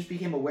 Dude, I just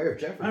became aware of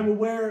Jeffrey. I'm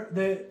aware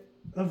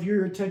of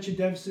your attention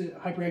deficit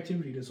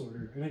hyperactivity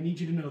disorder, and I need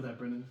you to know that,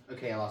 Brendan.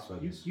 Okay, I lost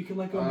focus. You can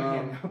let go of my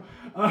hand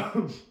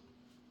now.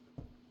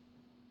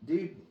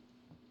 Dude.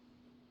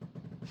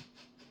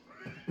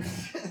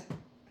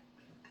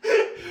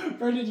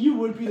 Brendan, you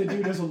would be the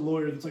dude as a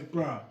lawyer that's like,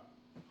 bruh.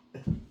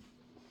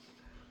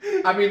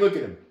 I mean, look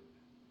at him.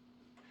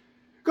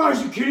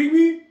 Guys, you kidding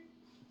me?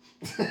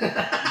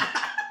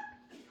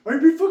 Are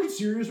you being fucking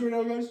serious right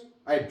now, guys?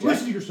 I object.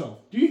 Listen to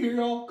yourself. Do you hear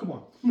y'all? Come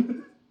on.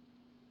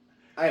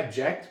 I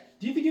object.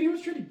 Do you think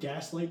anyone's trying to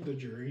gaslight the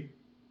jury?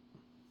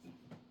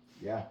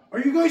 Yeah. Are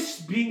you guys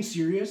being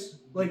serious?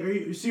 Like, are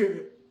you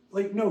serious?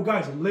 Like, no,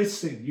 guys,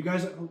 listen. You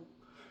guys,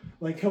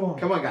 like, come on.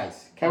 Come on,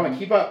 guys. Come on,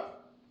 keep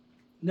up.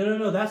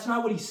 No. That's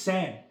not what he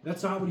said.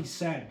 That's not what he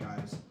said,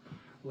 guys.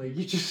 Like,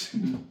 you just.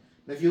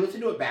 If you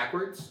listen to it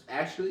backwards,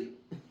 actually.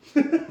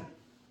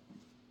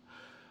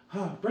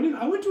 Brendan,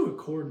 I went to a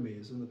corn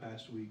maze in the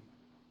past week.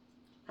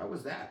 How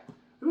was that?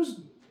 It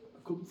was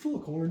full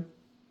of corn.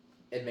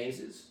 In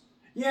mazes?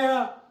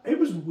 Yeah, it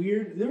was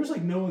weird. There was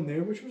like no one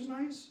there, which was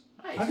nice.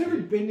 Nice. I've never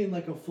been in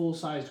like a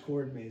full-sized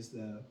corn maze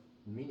though.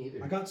 Me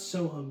neither. I got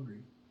so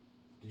hungry.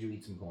 Did you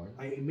eat some corn?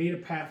 I made a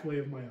pathway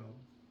of my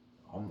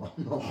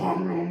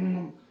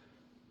own.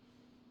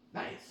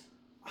 Nice.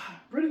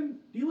 Brendan,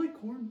 do you like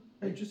corn?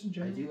 Like just in I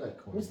general? do like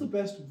corn. What's the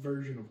best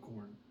version of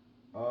corn?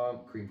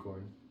 Cream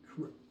corn.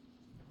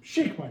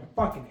 Shake my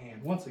fucking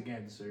hand once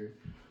again, sir.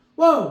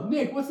 Whoa,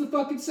 Nick, what's the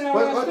fucking sour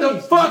What the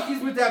fuck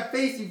is with that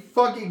face, you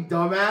fucking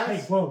dumbass?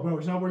 Hey, whoa, bro,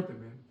 it's not worth it,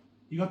 man.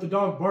 You got the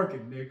dog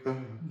barking, Nick.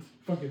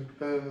 Fucking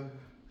Uh,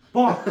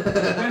 bark.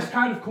 Best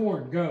kind of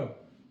corn, go.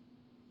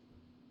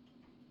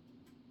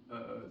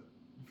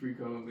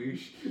 Freak on a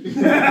leash. Do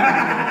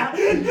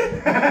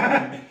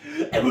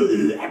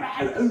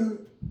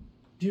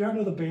you not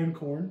know the band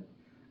Korn?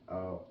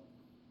 Oh.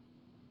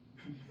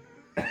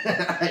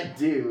 I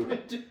do.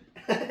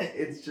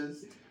 It's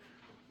just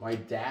my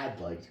dad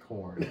liked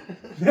corn.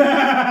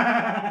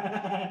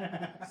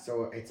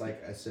 So it's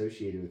like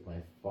associated with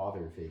my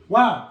father figure.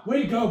 Wow,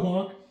 way to go,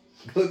 Bonk.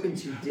 Look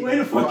what you did. Way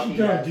to fucking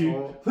go, asshole.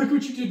 dude. Look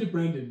what you did to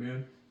Brendan,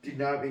 man. Dude,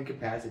 now I'm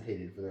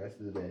incapacitated for the rest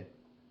of the day.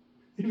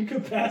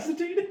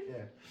 Incapacitated?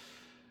 Yeah.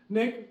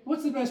 Nick,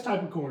 what's the best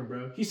type of corn,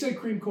 bro? He said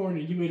cream corn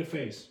and you made a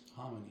face.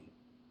 Hominy.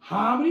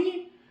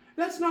 Hominy?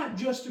 That's not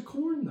just a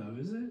corn, though,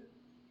 is it?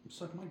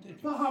 Suck my dick.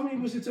 Well, hominy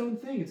was its own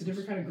thing. It's a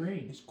different kind of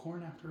grain. It's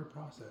corn after a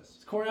process.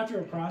 It's corn after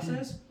a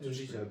process? That's what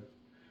she said.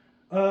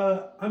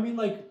 I mean,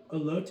 like,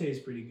 elote is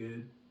pretty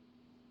good.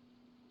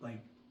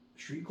 Like,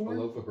 street A corn?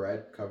 loaf of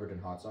bread covered in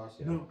hot sauce?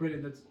 Yeah. No,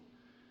 Brendan, that's...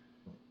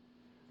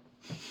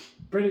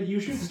 Brendan, you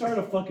should start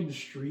a fucking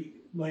street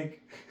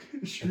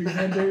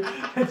vendor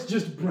that's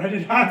just bread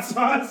and hot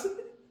sauce.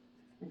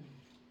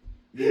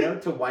 You know,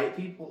 to white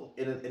people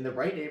in the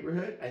right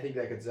neighborhood, I think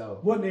that could sell.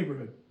 What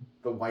neighborhood?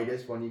 The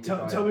whitest one you can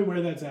find. Tell me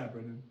where that's at,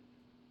 Brendan.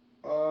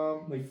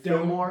 Like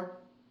Fillmore.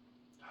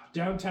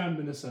 Downtown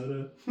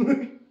Minnesota.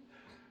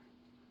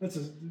 That's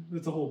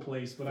a whole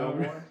place, but I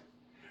don't know. Fillmore.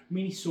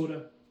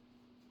 Minnesota.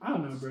 I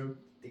don't know, bro.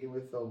 Sticking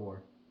with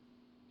Fillmore.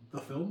 The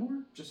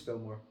Fillmore? Just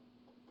Fillmore.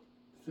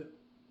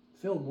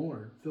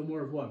 Fillmore.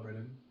 Fillmore of what,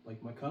 Brendan?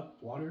 Like my cup?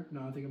 Water?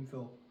 No, I think I'm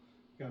Phil.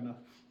 Got enough.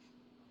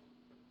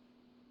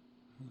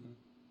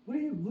 What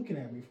are you looking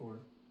at me for?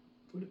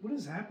 What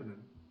is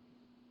happening?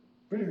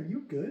 Brendan, are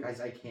you good? Guys,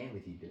 I can't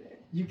with you today.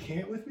 You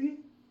can't with me?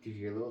 Dude,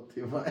 you're a little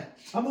too much.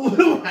 I'm a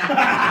little...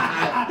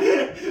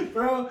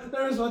 Bro,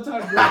 there was one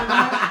time...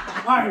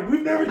 Alright,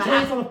 we've never told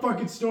this on the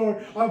fucking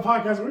store, on the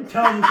podcast. We're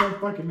telling you so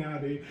fucking now,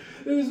 dude.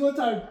 There was one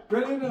time,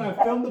 Brendan and I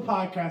filmed the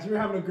podcast. We were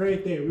having a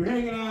great day. We were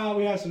hanging out.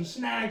 We had some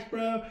snacks,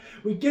 bro.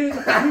 We were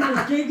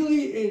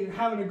giggly and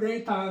having a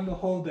great time the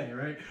whole day,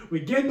 right? We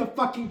get in the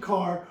fucking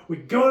car. We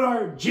go to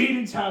our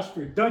Jaden's house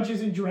for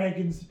Dungeons and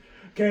Dragons,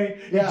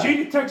 okay? Yeah. And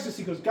Jaden texts us.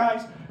 He goes,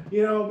 guys...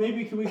 You know,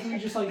 maybe can we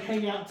just like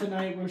hang out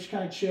tonight? We're just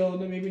kind of chill,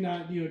 and then maybe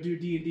not, do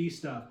D&D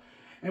stuff.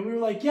 And we were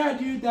like, yeah,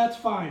 dude, that's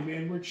fine,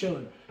 man. We're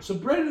chilling. So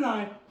Brendan and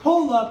I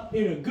pull up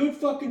in a good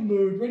fucking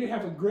mood, ready to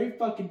have a great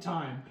fucking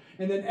time.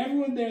 And then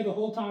everyone there the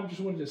whole time just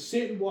wanted to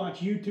sit and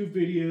watch YouTube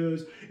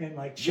videos and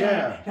like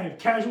chat and have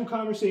casual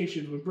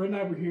conversations when Brendan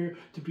and I were here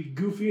to be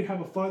goofy and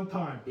have a fun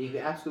time. Being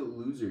absolute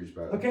losers,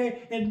 bro.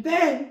 Okay, and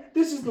then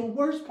this is the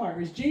worst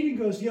part is Jaden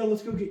goes, yo,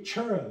 let's go get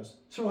churros.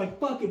 So we're like,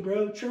 fuck it,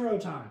 bro, churro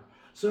time.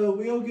 So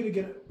we go to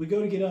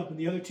get up, and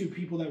the other two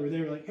people that were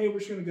there were like, hey, we're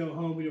just going to go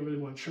home. We don't really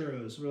want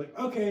churros. We're like,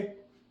 okay.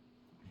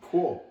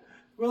 Cool.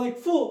 We're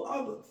like,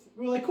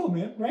 cool,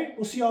 man, right?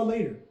 We'll see y'all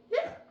later.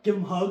 Yeah. Give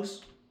them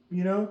hugs,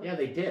 you know? Yeah,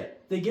 they did.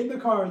 They get in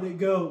the car, they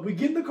go. We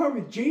get in the car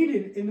with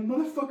Jaden, and the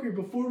motherfucker,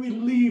 before we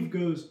leave,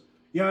 goes,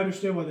 yeah, I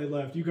understand why they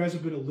left. You guys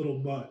have been a little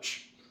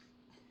much.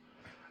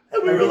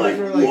 And we were like,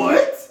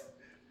 what?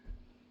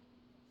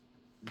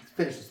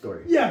 Finish the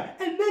story. Yeah,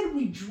 and then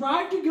we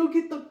drive to go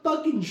get the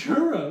fucking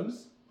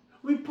churros.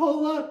 We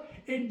pull up,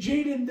 and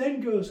Jaden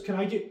then goes, can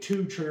I get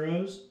 2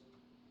 churros?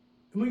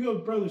 And we go,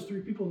 bro, there's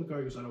 3 people in the car.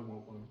 He goes, I don't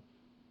want one.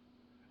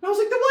 And I was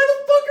like, then why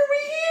the fuck are we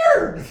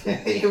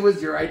here? It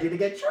was your idea to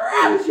get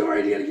churros. It was your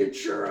idea to get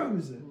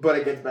churros. But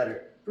it gets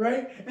better.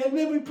 Right? And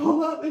then we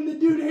pull up, and the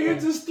dude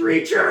hands us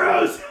 3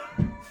 churros.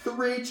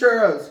 3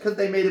 churros, because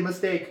they made a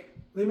mistake.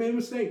 They made a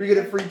mistake. We get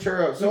a free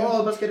churro, so all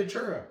of us get a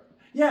churro.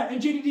 Yeah,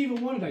 and Jaden didn't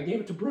even want it. I gave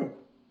it to Brooke.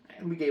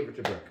 And we gave it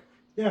to Brooke.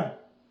 Yeah.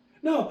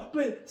 No,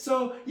 but,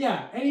 so,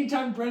 yeah,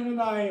 anytime Brendan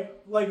and I,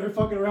 like, are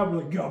fucking around,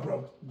 we're like, yo,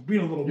 bro, you're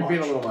being a little much. You're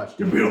being a little much.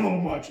 You're being a little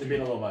much. You're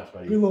being a little much,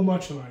 buddy. You're being a little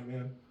much tonight,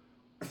 man.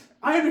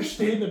 I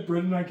understand that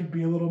Brent and I can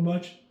be a little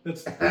much.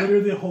 That's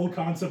literally the whole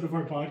concept of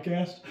our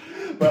podcast.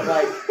 But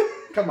like,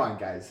 come on,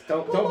 guys,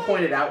 don't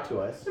point it out to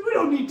us. We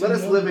don't need to. Let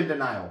us know. live in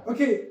denial.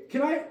 Okay,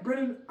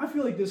 Brendan? I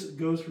feel like this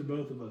goes for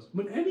both of us.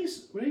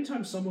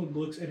 Anytime someone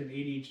looks at an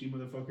ADHD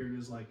motherfucker and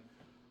is like,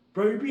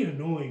 "Bro, you're being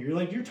annoying.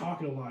 You're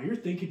talking a lot. You're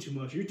thinking too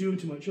much. You're doing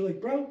too much." You're like,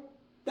 "Bro,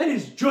 that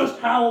is just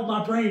how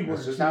my brain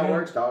works." That's just how it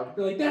works, dog.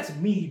 You're like, "That's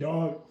me,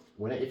 dog."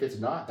 If it's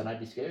not, then I'd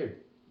be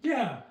scared.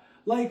 Yeah,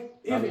 like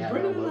if Probably have a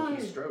Brendan and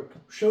low-key I stroke.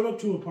 showed up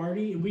to a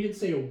party and we didn't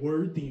say a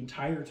word the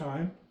entire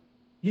time,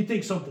 you'd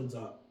think something's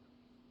up.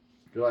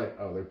 You're like,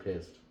 oh, they're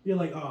pissed. You're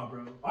like, "Oh,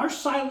 bro, our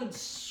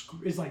silence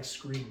is like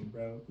screaming,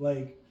 bro."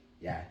 Like,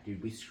 Yeah,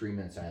 dude, we scream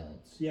in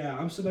silence. yeah,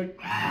 I'm sitting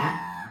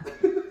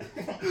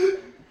there.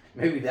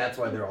 Maybe that's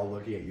why they're all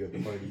looking at you at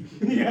the party.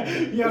 yeah.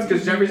 It's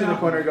because Jeffrey's in the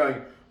corner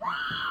going.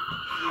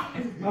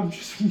 I'm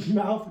just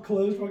mouth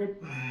closed, fucking.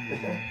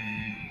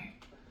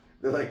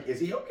 They're like, is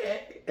he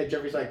okay? And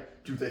Jeffrey's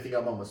like, dude, they think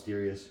I'm all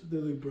mysterious.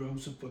 They're like, "Bro, I'm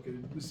so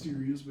fucking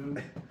mysterious,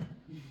 man.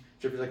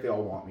 Jeffrey's like, they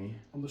all want me.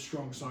 I'm the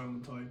strong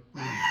silent type."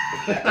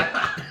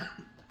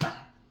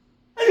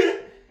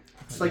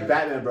 It's like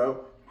Batman,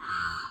 bro.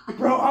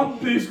 Bro, I'm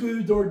basically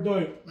the Dark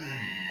Knight.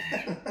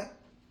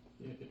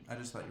 I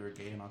just thought you were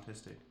gay and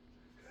autistic.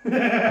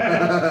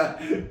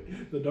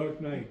 The Dark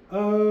Knight.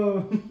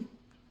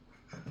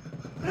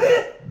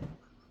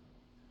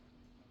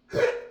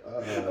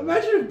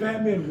 Imagine if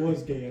Batman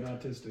was gay and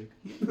autistic.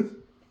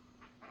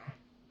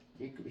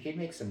 He'd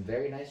make some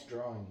very nice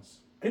drawings.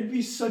 It'd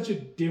be such a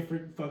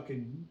different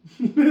fucking.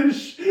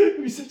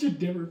 It'd be such a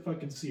different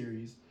fucking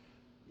series.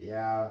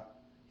 Yeah,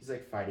 he's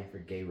like fighting for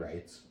gay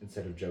rights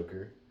instead of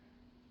Joker.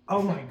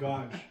 Oh my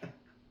gosh.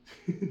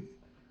 He'd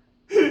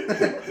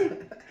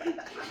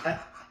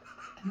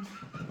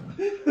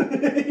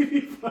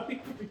be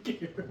fighting for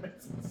gay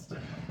rights and stuff.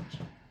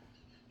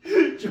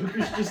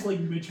 Joker's just like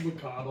Mitch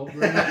McConnell,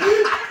 bro.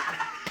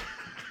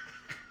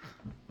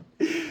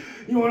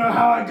 You wanna know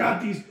how I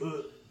got these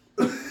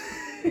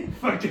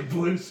fucking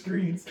blue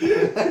screens?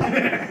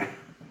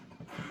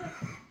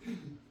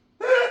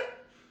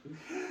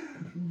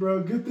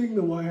 Bro, good thing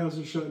the White House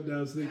is shut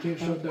down so they can't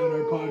shut down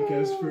our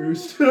podcast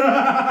first.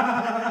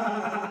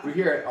 We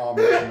hear it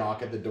almost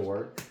knock at the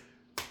door.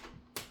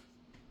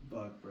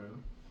 Fuck, bro.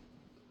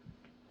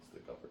 It's the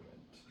government.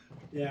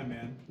 Yeah,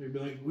 man. They'd be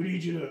like, "We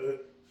need you to..."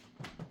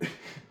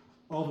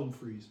 All of them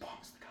freeze.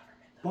 Bonk's the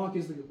government. Bonk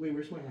is the... Wait,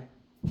 where's my hat?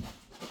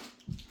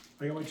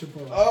 I got my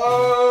tinfoil hat.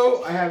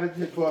 Oh, I have a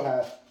tinfoil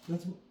hat.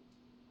 That's...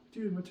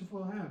 Dude, my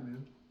tinfoil hat,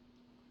 man.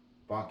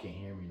 Bonk can't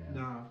hear me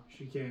now. Nah,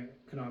 she can't,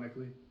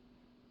 canonically.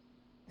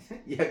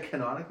 Yeah,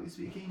 canonically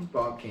speaking,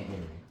 Bonk can't hear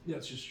me. Yeah,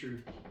 it's just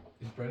true.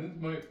 Is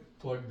Brendan's mic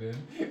plugged in?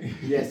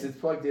 Yes, it's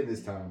plugged in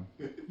this time.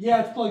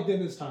 Yeah, it's plugged in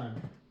this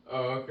time.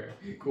 Oh, okay.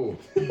 Cool.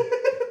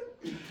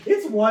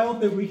 It's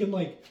wild that we can,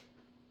 like,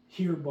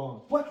 hear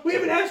Bonk. What? We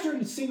haven't asked her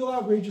a single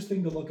outrageous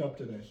thing to look up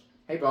today.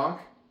 Hey, Bonk.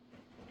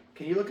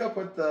 Can you look up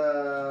what the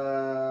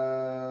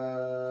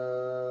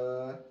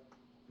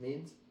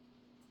means?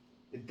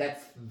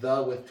 That's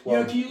the with 12.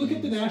 Yo, can you look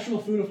at the means. national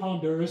food of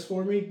Honduras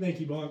for me? Thank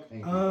you, Bonk.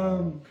 Thank you,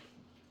 Bonk.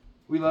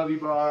 We love you,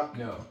 Bonk.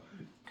 No.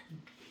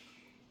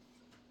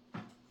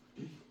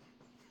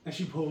 As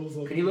she pulls.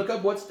 Can you look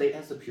up what state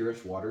has the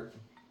purest water?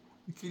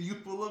 Can you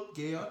pull up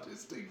gay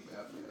autistic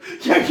Batman?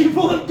 Yeah, can you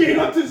pull up gay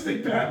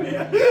autistic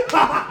Batman?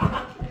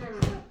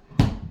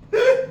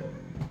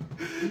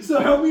 So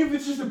help me if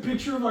it's just a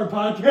picture of our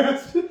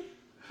podcast.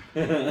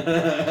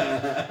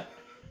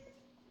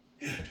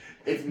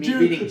 It's me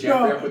beating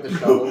Jeffrey up with a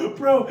shovel.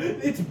 Bro,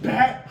 it's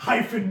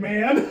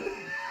Bat-Man.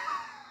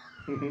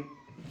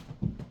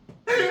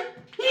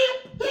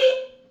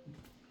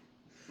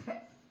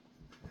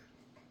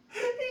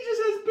 He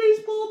just has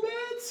baseball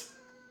bats.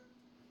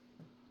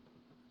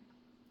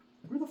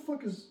 Where the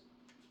fuck is...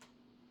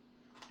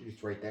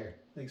 It's right there.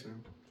 Thanks,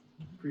 man.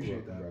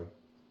 Appreciate that. Bro.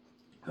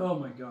 Oh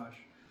my gosh.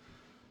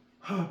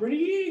 Brady,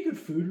 you eat any good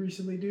food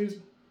recently,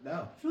 dude?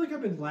 No. I feel like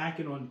I've been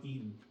lacking on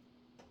eating.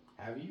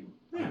 Have you?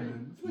 Yeah,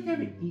 man. I feel like I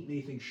haven't eaten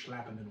anything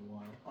schlapping in a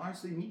while.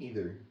 Honestly, me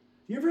neither.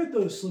 You ever had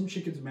those Slim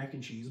Chickens mac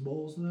and cheese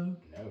bowls, though?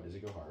 No, does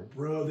it go hard?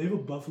 Bro, they have a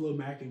buffalo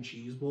mac and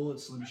cheese bowl at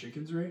Slim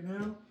Chickens right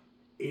now.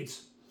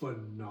 It's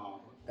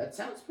phenomenal. That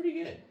sounds pretty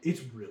good.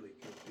 It's really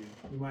good, dude.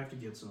 We might have to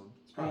get some.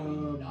 It's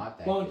probably not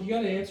that Bonk, good. you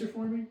got an answer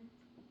for me?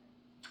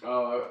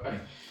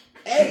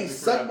 Hey,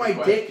 suck my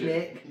dick,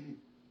 Nick.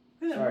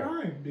 Hey, that Sorry.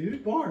 rhymed,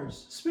 dude.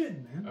 Bars.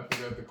 Spitting, man. I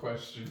forgot the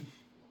question.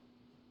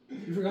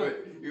 You forgot?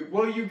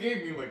 Well, you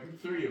gave me like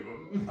 3 of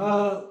them.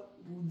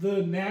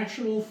 The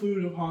national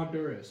food of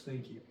Honduras.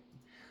 Thank you.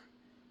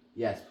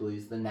 Yes,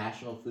 please. The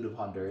national food of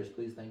Honduras,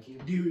 please. Thank you.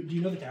 Do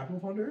you know the capital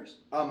of Honduras?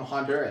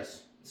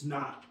 Honduras. It's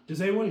not.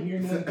 Does anyone here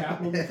know the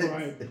capital before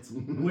I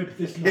whip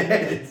this knife?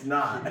 It's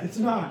not. It's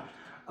not.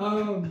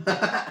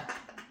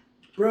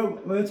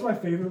 Bro, well, that's my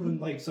favorite when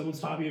like someone's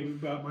talking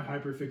about my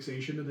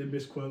hyperfixation and they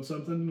misquote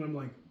something and I'm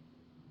like,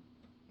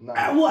 No.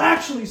 well,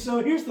 actually,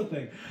 so here's the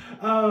thing.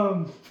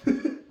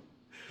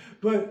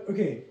 But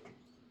okay,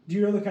 do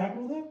you know the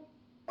capital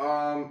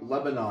though?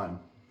 Lebanon.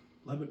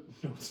 Lebanon.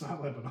 No, it's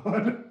not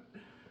Lebanon.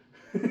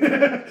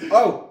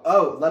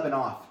 Oh,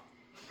 Lebanon.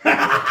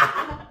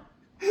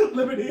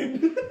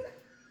 Lebanon.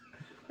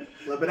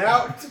 Leb it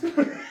out.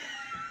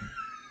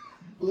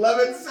 Leb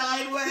it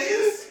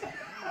sideways.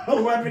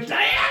 Lebanon.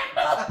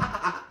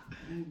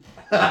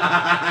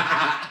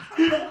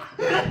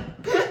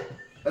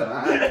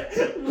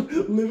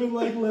 Living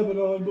like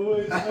Lebanon,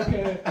 boys.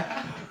 Okay.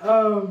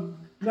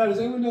 Now, does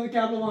anyone know the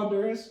capital of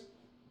Honduras?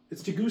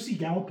 It's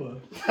Tegucigalpa.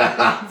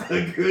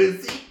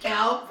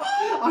 Tegucigalpa.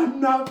 I'm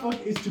not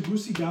fucking. It's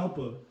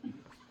Tegucigalpa.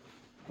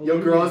 Yo,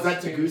 girl, is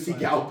that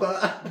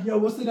Tegucigalpa? Yo,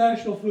 what's the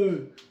national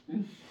food?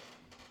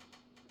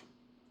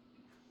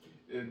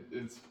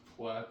 It's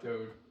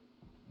Plato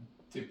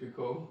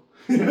typical.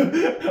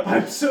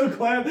 I'm so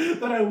glad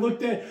that I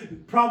looked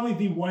at probably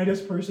the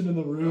whitest person in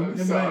the room I'm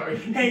and sorry.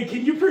 like, hey,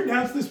 can you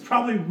pronounce this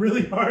probably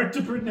really hard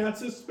to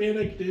pronounce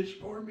Hispanic dish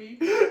for me?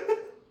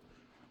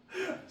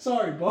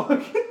 Sorry,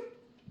 Bog.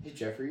 Hey,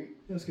 Jeffrey.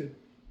 That's good.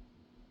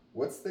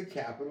 What's the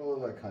capital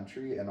of a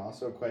country? And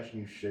also a question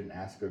you shouldn't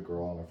ask a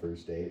girl on a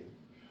first date.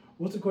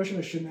 What's a question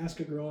I shouldn't ask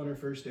a girl on her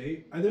first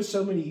date? There's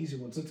so many easy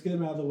ones. Let's get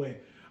them out of the way.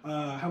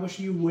 How much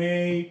do you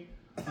weigh?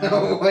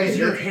 Wait, is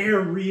your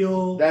hair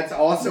real? That's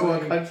also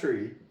Like- a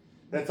country.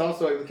 That's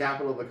also the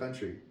capital of a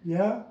country.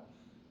 Yeah?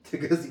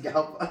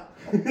 Tegucigalpa.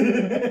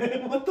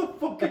 What the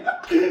fuck?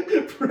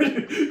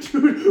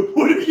 Dude,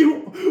 what are you...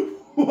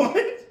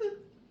 What?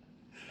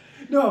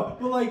 No,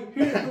 but like,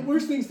 here, the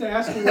worst things to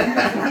ask her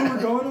when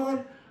we're going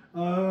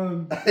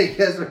on. I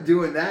guess we're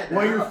doing that now.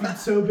 Why are your feet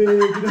so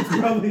big? That's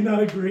probably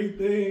not a great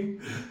thing.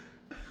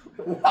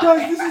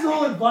 Guys, this is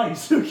all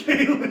advice,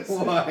 okay?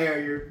 Listen. Why are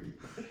your...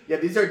 Yeah,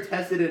 these are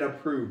tested and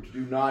approved.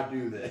 Do not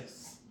do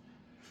this.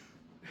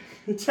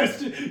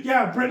 Tested.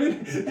 Yeah,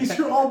 Brennan. These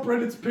are all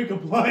Brennan's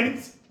pickup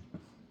lines.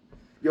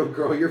 Yo,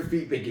 girl, your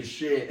feet big as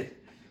shit.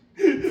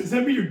 Does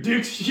that mean your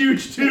dick's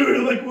huge too? Or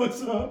like,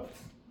 what's up?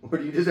 Or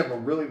do you just have a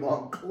really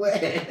long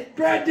clit?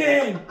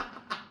 Brendan!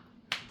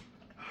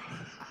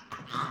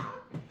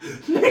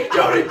 Nick,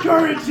 don't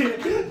encourage it!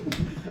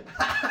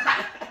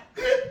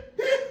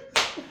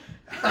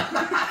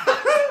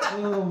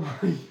 Oh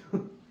my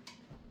god.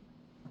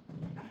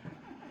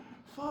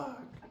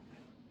 Fuck.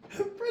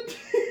 Brendan.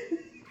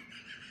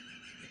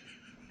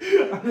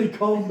 They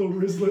call him the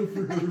Rizzler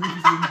for a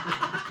reason.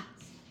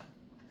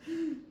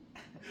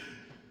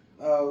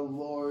 Oh,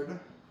 Lord.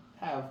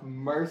 Have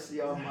mercy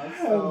on my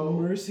Have soul.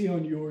 mercy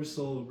on your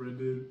soul,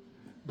 Brendan.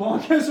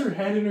 Bonk has her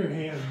head in her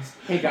hands.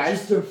 Hey, guys.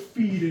 Just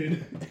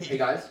defeated. Hey,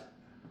 guys.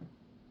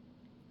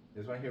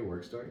 This my hear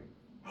work story?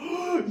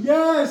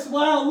 Yes!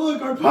 Wow,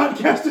 look, our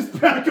podcast is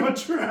back on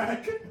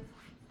track.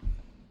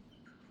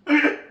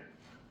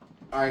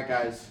 Alright,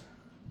 guys.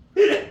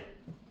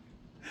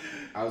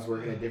 I was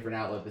working a different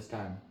outlet this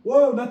time.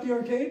 Whoa, not the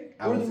arcade?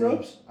 Or the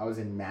ropes? I was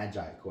in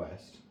Magi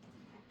Quest.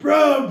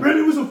 Bro,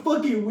 Brendan was a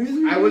fucking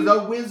wizard. I was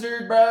a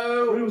wizard,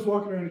 bro! Brendan was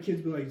walking around and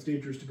kids be like, it's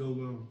dangerous to go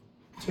alone.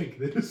 Take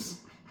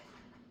this.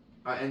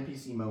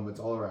 NPC moments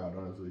all around,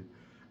 honestly.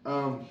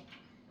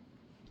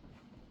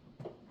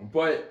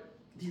 But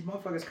these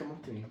motherfuckers come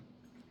up to me.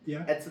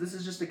 Yeah. And so this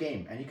is just a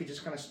game, and you could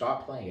just kind of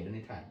stop playing at any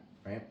time,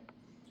 right?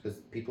 Because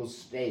people's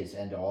stays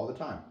end all the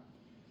time.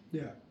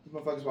 Yeah. These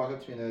motherfuckers walk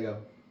up to me and they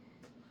go,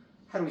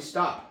 how do we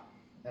stop?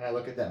 And I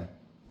look at them.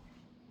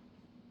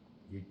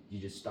 You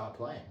just stop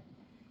playing.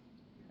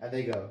 And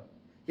they go,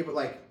 yeah, but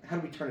like, how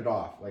do we turn it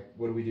off? Like,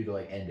 what do we do to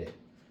like end it?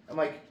 I'm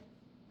like,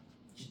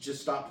 you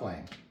just stop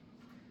playing.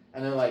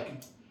 And they're like,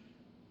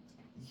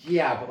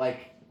 yeah, but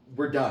like,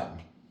 we're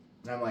done.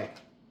 And I'm like,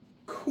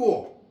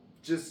 cool,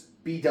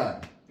 just be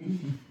done.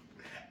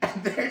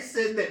 And they're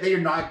sitting there,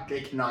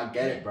 they cannot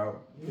get it, bro.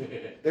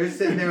 They're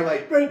sitting there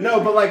like, no,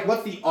 but like,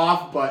 what's the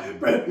off button?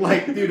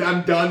 Like, dude,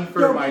 I'm done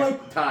for Yo, my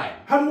like, time.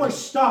 How do I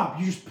stop?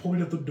 You just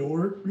point at the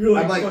door? You're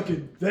like, I'm like,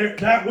 fucking, there,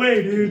 that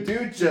way, dude.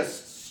 Dude,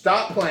 just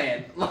stop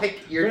playing. Like,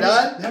 you're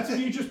Brendan, done? That's when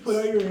you just put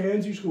out your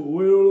hands, you just go,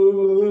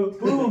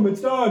 boom,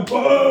 it's done.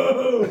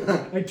 Boom.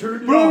 I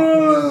turned it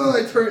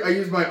off. I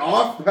use my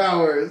off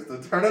powers to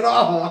turn it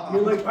off.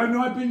 You're like, I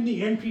know I've been the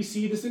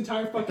NPC this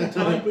entire fucking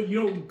time, but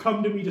you don't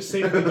come to me to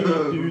save the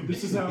game, dude.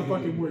 This is how it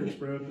fucking works,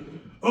 bro.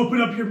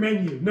 Open up your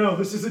menu. No,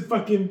 this isn't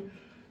fucking...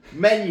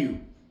 Menu.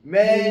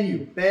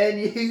 And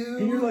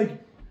you're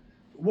like,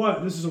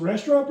 what? This is a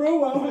restaurant,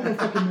 bro? I don't have a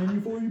fucking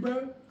menu for you,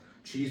 bro.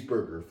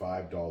 Cheeseburger,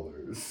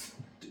 $5.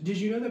 Did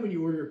you know that when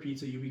you order a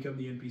pizza, you become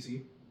the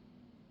NPC?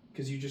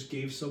 Because you just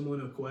gave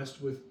someone a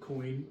quest with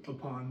coin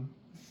upon,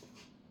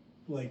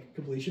 like,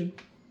 completion?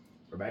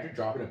 Imagine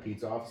dropping a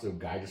pizza off so a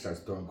guy just starts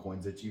throwing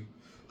coins at you.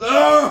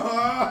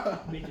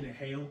 Making it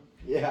hail.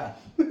 Yeah.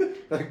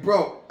 Like,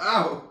 bro,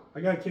 ow.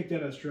 I got kicked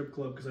out of a strip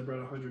club because I brought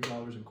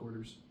 $100 in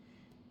quarters.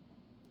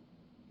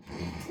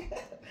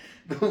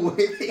 The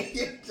way that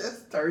you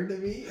just turned to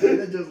me and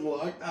then just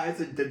locked eyes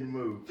and didn't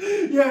move.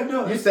 Yeah,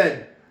 no. You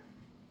said,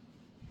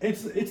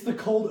 It's the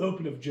cold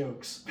open of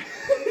jokes.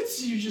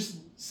 It's you just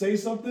say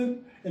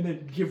something and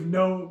then give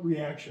no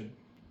reaction.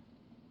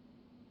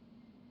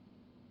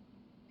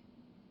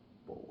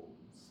 balls.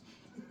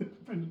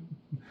 Brendan,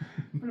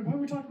 why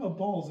we talking about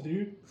balls,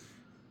 dude?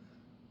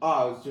 Oh,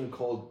 I was doing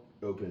cold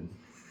open.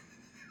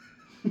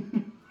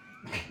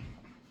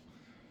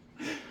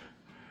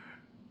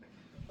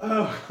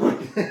 Oh,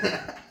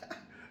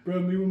 bro,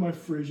 me when my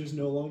fridge is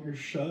no longer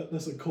shut,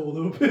 that's a cold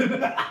open.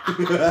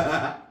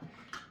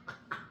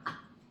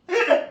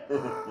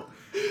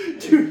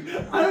 Dude,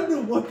 I don't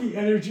know what the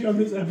energy on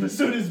this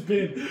episode has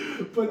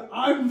been, but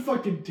I'm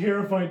fucking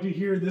terrified to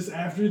hear this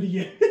after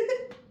the end.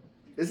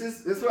 This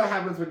is what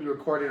happens when you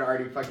recorded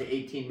already fucking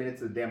 18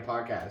 minutes of the damn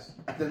podcast.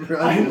 And then I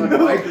realize the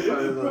know,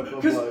 microphone is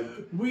because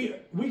unplugged.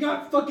 we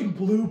got fucking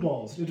blue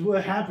balls. It's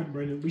what happened,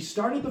 Brendan. We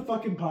started the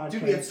fucking podcast.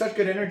 Dude, we had such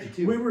good energy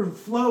too. We were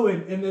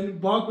flowing, and then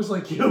Bonk was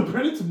like, yo,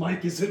 Brendan's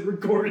mic isn't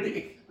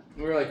recording.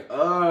 We were like,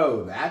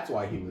 oh, that's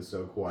why he was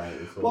so quiet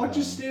this whole Bonk time.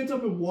 just stands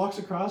up and walks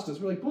across us.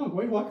 We're like, Bonk,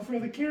 why are you walking in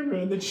front of the camera?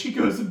 And then she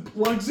goes and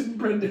plugs in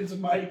Brendan's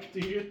mic,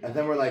 dude. And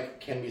then we're like,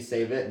 can we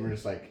save it? And we're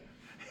just like,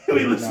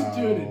 We listened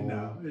to it, and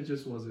no, it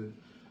just wasn't.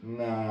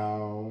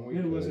 no.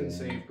 It wasn't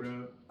safe,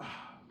 bro.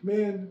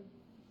 Man,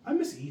 I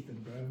miss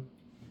Ethan, bro.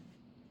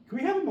 Can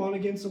we have him on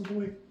again some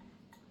point?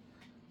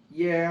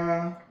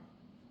 Yeah.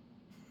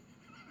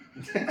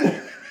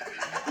 Brendan,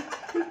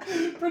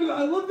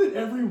 I love that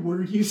every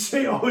word you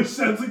say always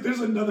sounds like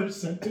there's another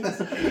sentence.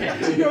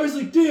 You're always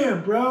like,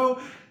 damn, bro.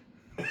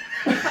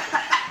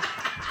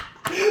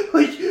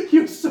 Like,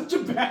 you have such a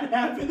bad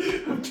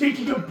habit of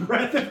taking a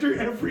breath after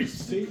every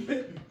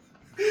statement.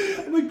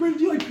 I'm like, Brendan,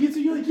 do you like pizza?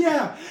 You're like,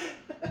 yeah.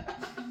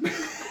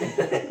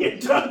 You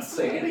don't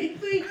say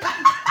anything.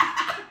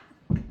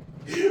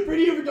 Brendan,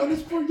 you ever done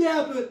this before?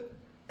 Yeah, but...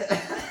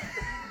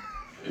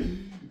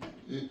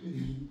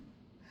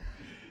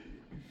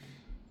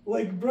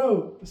 Like,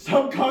 bro,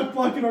 stop cock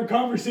blocking our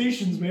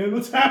conversations, man.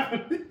 What's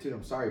happening? Dude,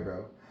 I'm sorry,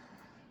 bro.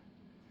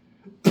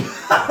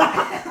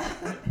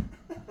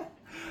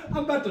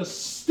 I'm about to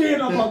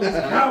stand up on this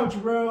couch,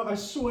 bro. I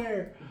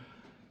swear.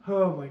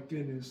 Oh my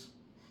goodness.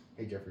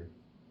 Hey, Jeffrey.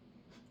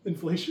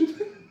 Inflation?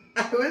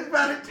 I was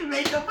about to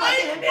make a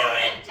fucking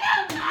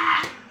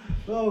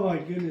Oh my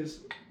goodness.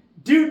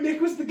 Dude,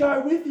 Nick was the guy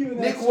with you in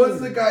that Nick story. was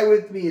the guy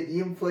with me at the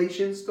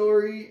inflation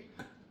story.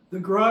 The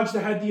garage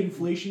that had the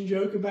inflation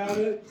joke about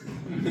it.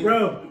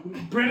 Bro,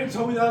 Brendan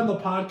told me that on the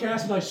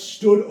podcast and I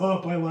stood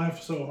up. I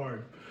laughed so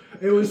hard.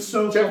 It was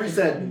so Jeffrey fucking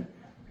said, funny.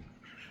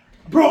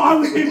 Bro, I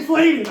was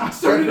inflated. I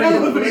started Jeffrey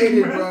elevating,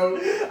 inflated, bro.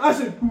 bro. I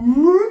said,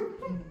 whoop.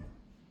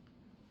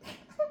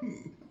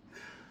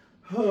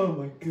 Oh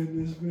my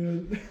goodness,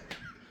 man.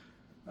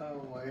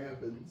 Oh my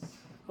heavens.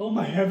 Oh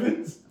my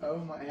heavens. Oh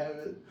my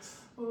heavens.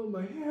 Oh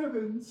my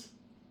heavens.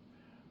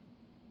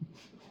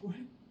 Why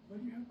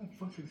do you have that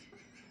fucking...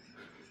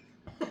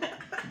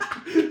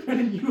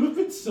 Brendan, you have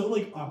been so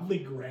like oddly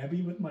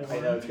grabby with my arm. I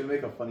know, it's gonna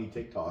make a funny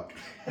TikTok.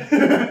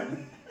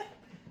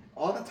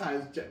 All the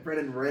times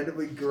Brendan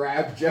randomly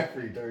grabbed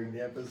Jeffrey during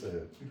the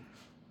episode.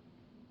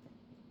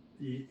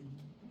 It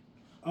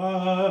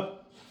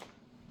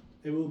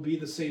will be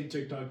the same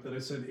TikTok that I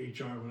sent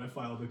HR when I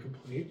filed the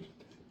complaint.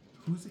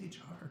 Who's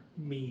HR?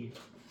 Me.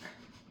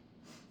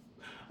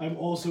 I'm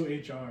also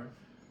HR.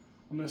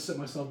 I'm gonna sit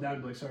myself down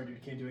and be like, sorry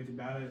dude, can't do anything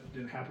about it.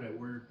 Didn't happen at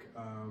work.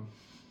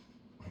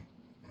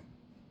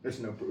 There's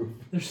no proof.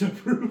 There's no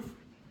proof.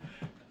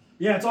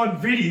 Yeah, it's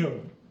on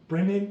video,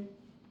 Brendan.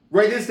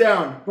 Write this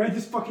down. Write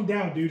this fucking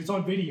down, dude. It's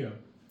on video.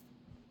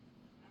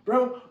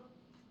 Bro,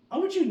 I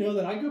want you to know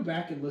that I go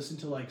back and listen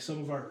to like some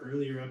of our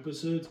earlier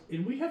episodes,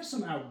 and we have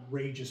some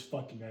outrageous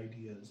fucking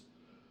ideas.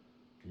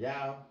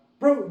 Yeah.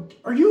 Bro,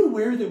 are you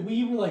aware that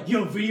we were like,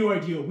 yo, video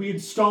idea, we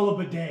install a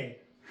bidet.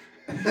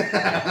 And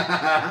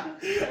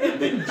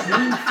then drink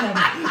from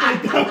it.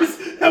 Like,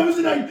 that was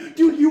an idea.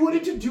 Dude, you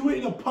wanted to do it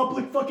in a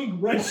public fucking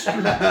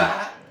restroom.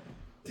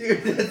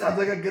 Dude, that sounds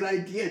like a good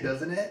idea,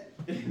 doesn't it?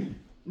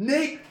 Nick,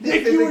 Nick,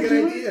 this is you a wanna good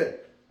do idea.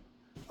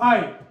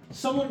 Alright,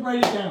 someone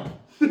write it down.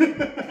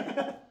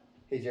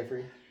 Hey,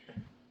 Jeffrey.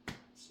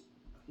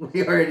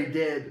 We already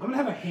did. I'm gonna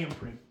have a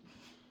handprint.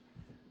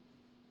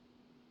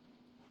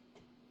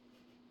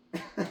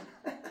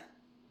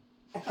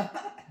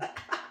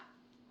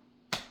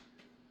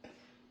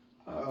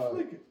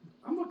 Like,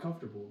 I'm not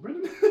comfortable,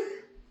 Brendan.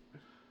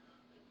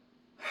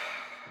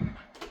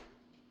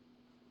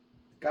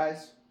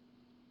 Guys.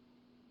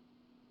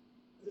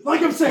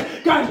 Like I'm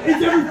saying, guys,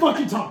 it's every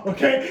fucking time,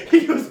 okay?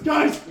 He goes,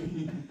 guys,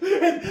 and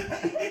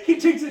he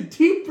takes a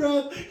deep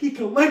breath, he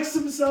collects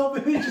himself,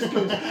 and he just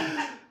goes,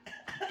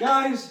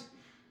 guys,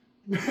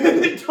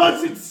 and it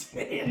doesn't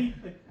say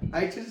anything.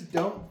 I just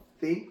don't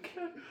think.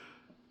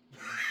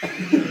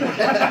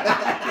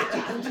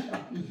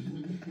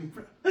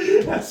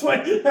 That's why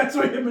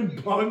him and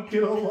Bonk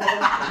get along.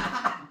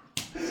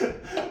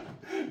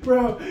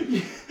 Bro,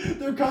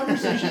 their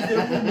conversations,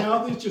 their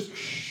mouth is just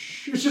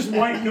it's just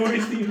white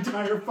noise the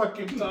entire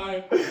fucking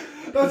time.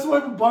 That's why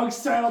when Bonk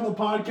sat on the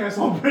podcast,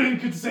 all Brendan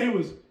could say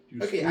was,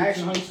 Okay, I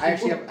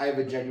actually have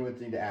a genuine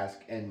thing to ask,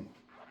 and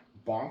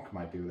Bonk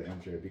might be able to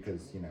answer it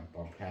because, you know,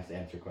 Bonk has to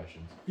answer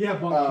questions. Yeah,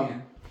 Bonk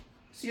can.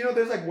 So, you know,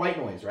 there's like white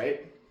noise,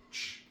 right?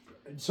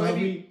 So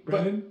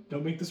Brendan,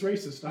 don't make this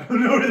racist. I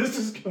don't know where this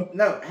is going.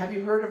 No, have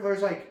you heard of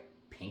there's like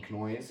pink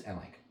noise and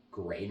like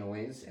gray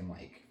noise and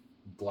like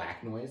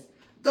black noise.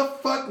 The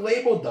fuck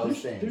labeled those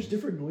things? There's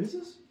different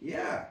noises?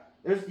 Yeah.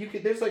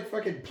 There's like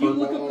fucking Can you purple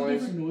look up the noise.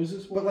 different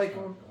noises? But like,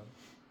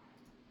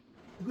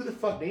 who the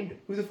fuck named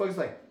it? Who the fuck is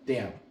like,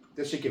 damn,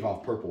 this should give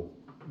off purple.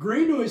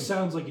 Gray noise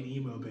sounds like an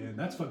emo band.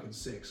 That's fucking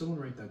sick. Someone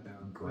write that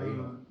down. Gray.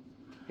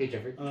 Hey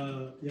Jeffrey.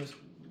 Yes.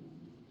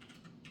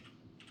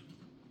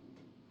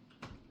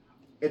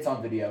 It's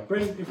on video.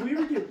 Brandon,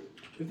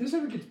 if this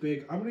ever gets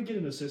big, I'm gonna get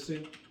an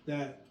assistant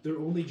that their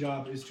only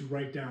job is to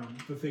write down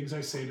the things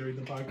I say during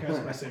the podcast,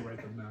 and I say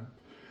write them down.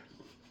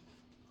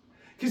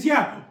 Cause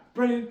yeah,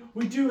 Brendan,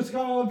 it's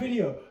got all on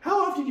video.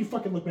 How often do you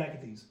fucking look back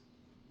at these?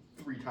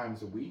 3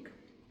 times a week.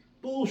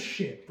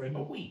 Bullshit,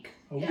 Brendan. A week.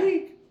 A Yeah.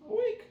 week? A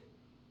week.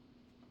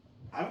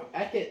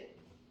 I hit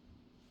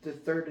the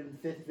 3rd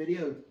and 5th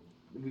video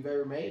we've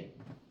ever made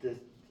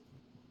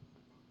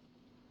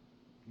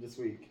this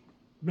week.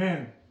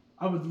 Man,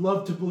 I would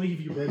love to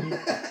believe you, Brendan.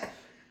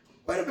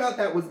 What about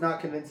that was not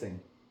convincing?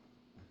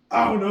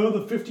 I don't know,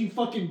 the 15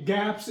 fucking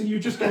gaps, and you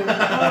just go,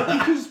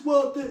 because,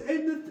 well,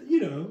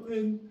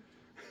 and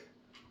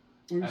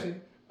what were you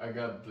saying? I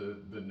got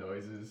the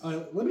noises.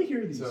 Let me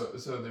hear these.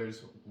 So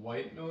there's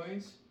white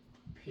noise,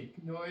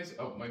 pink noise.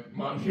 Oh, my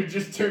monitor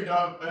just turned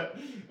off.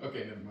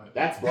 Okay, never mind.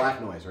 That's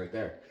black noise right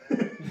there.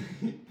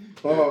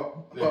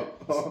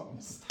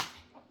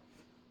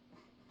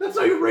 That's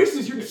how you're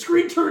racist. Your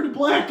screen turned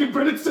black, and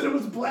Brendan said it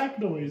was black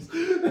noise.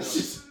 That's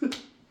just.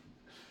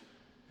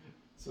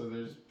 So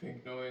there's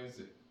pink noise,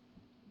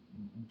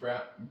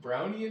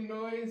 brownian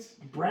noise.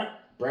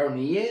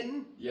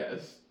 Brownian?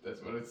 Yes,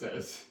 that's what it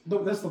says.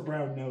 No, that's the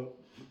brown note.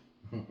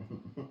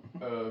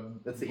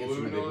 That's the Blue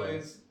instrument they play.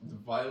 noise,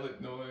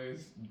 violet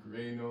noise,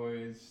 gray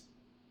noise,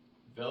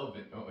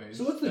 velvet noise.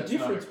 So what's the That's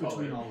not a difference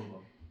between color. all of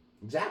them?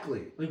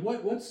 Exactly. Like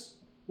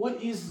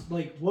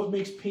what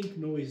makes pink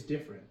noise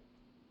different?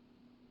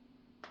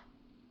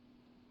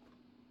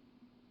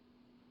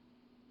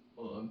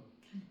 Hold on.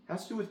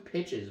 Has to do with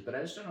pitches, but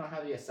I just don't know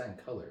how they assign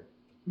color.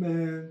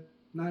 Man,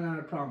 9 out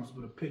of problems,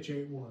 but a pitch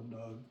ain't one,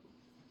 dog.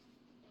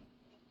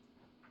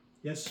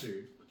 Yes,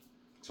 sir.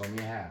 It's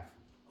only a half.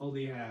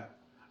 Only half.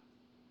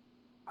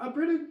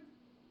 Brendan.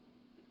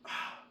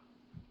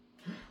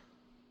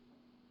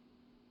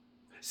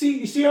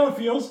 You see how it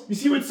feels? You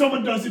see when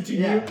someone does it to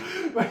Yeah.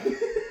 you?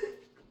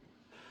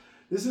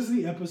 This is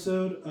the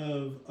episode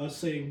of us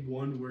saying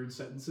one-word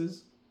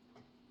sentences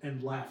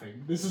and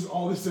laughing. This is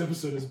all this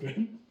episode has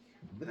been.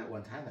 Remember that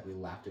one time that we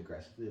laughed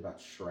aggressively about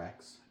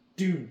Shreks?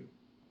 Dude,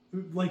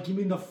 like you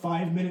mean the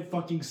 5-minute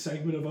fucking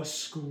segment of us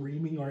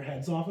screaming our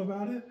heads off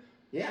about it?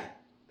 Yeah.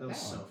 That was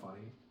Yeah. so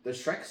funny. The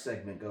Shrek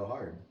segment go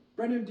hard.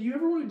 Brendan, do you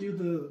ever want to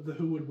do the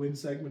Who Would Win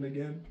segment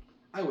again?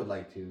 I would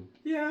like to.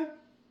 Yeah,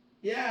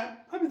 Yeah.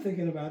 I've been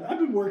thinking about it. I've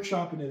been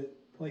workshopping it,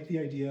 like the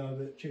idea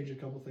of it, changing a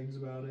couple things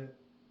about it.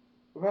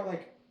 What about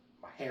like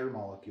hair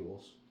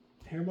molecules?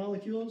 Hair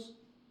molecules?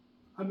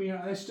 I mean,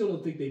 I still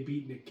don't think they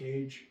beat Nick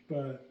Cage,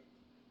 but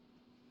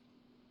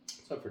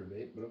It's up for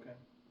debate, but okay.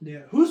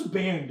 yeah. Who's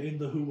banned in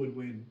the Who Would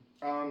Win?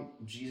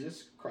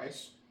 Jesus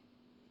Christ.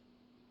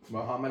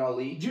 Muhammad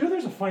Ali. Do you know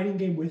there's a fighting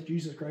game with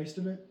Jesus Christ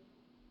in it?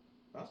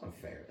 That's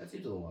unfair. That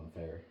seems a little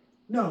unfair.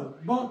 No,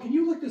 Bonk, can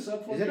you look this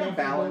up for Is me? it a after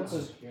balance?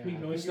 those Yeah, big I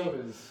noise think stuff?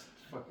 it was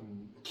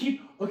fucking.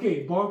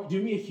 Bonk,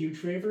 do me a huge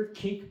favor.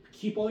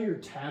 Keep all your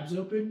tabs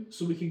open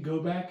so we can go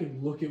back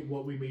and look at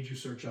what we made you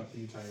search up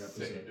the entire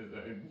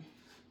episode.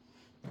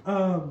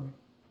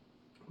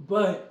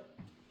 But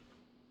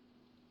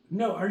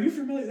no, are you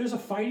familiar? There's a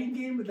fighting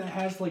game that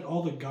has like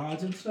all the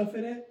gods and stuff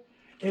in it,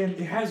 and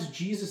it has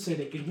Jesus in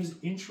it. And his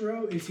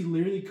intro is he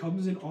literally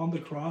comes in on the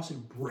cross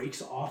and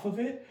breaks off of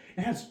it.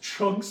 It has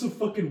chunks of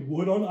fucking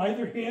wood on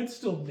either hand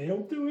still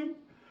nailed to him.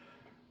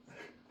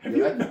 Have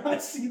you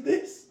not seen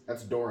this?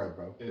 That's Dora,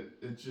 bro.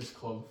 It's just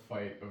called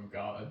Fight of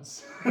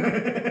Gods.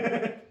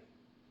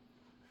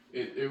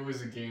 It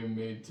was a game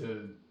made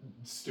to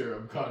stir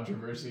up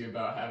controversy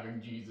about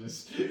having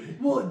Jesus.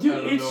 Well, I dude,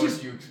 don't it's know just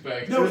what you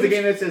expect. No, There's a it's-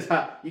 game that says,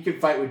 you can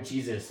fight with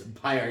Jesus.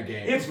 Buy our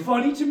game. it's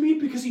funny to me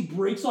because he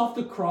breaks off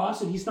the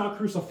cross and he's not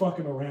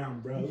crucifying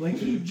around, bro. Like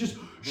he just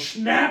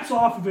snaps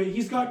off of it.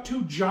 He's got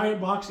 2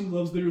 giant boxing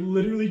gloves that are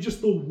literally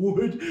just the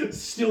wood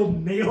still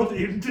nailed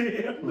into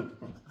him.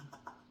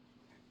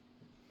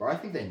 Or I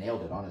think they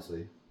nailed it,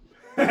 honestly.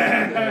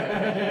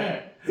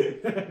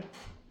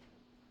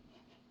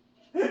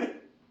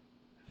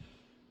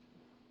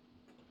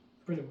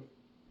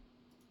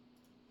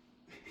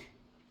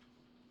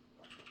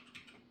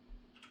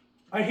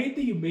 I hate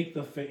that you make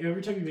the face.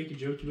 Every time you make a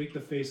joke, you make the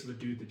face of a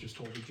dude that just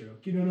told a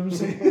joke. You know what I'm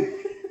saying?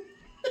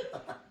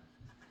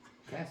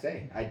 Can't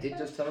say. I did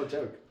just tell a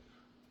joke.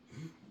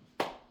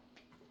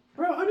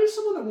 Bro, I knew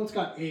someone that once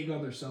got egg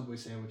on their Subway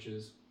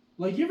sandwiches.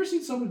 Like, you ever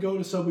seen someone go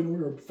to Subway and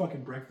order a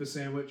fucking breakfast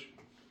sandwich?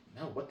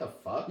 No, what the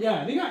fuck?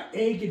 Yeah, they got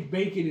egg and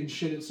bacon and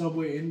shit at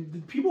Subway, and the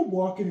people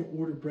walk in and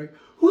order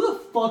breakfast. Who the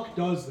fuck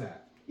does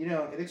that? You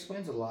know, it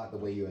explains a lot the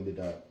way you ended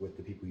up with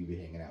the people you be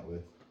hanging out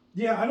with.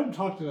 Yeah, I don't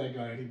talk to that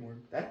guy anymore.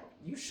 That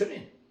you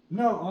shouldn't.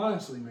 No,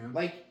 honestly, man.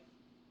 Like,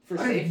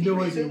 For I have safety no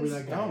reasons, idea where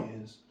that guy don't.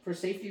 is. For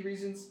safety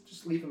reasons,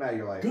 just leave him out of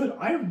your life. Good.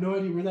 I have no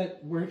idea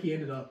where he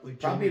ended up. Like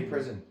Probably in genuinely.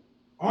 prison.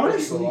 Where he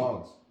Honestly,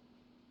 belongs.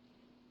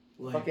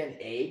 like, Fucking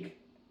egg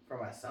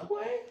from a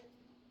Subway?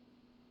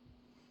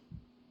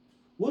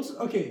 what's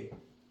okay?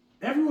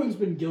 Everyone's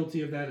been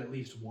guilty of that at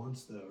least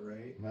once, though,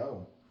 right?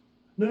 No.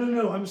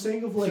 No. I'm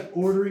saying of like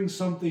ordering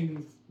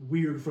something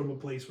weird from a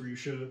place where you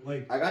should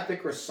like I got the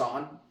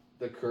croissant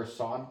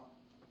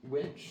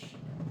witch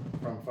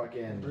from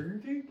fucking Burger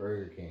King.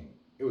 Burger King.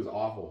 It was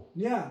awful.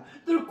 Yeah,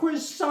 the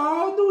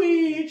croissant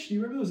sandwich. Do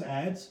you remember those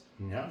ads?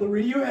 No. The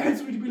radio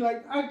ads would be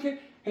like, "Okay,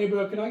 hey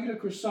bro, can I get a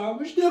croissant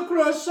sandwich? The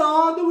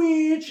croissant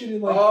sandwich," and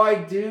then like, Oh, I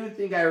do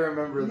think I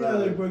remember yeah, that.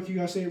 like bro, you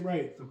gotta say it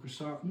right. The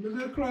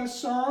croissant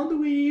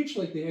sandwich.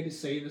 Like they had to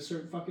say it a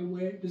certain fucking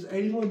way. Does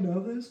anyone know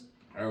this?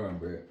 I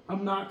remember it.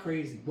 I'm not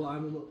crazy.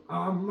 Well,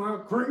 I'm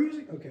not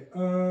crazy. Okay.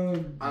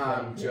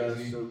 I'm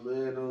just a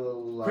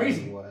little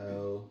Crazy.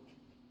 unwell.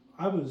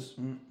 I was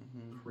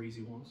Mm-hmm.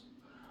 crazy once.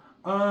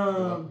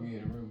 Lock me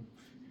in a room.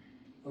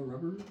 A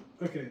rubber?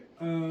 Okay.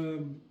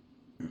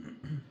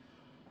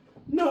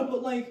 No,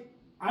 but like,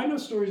 I know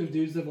stories of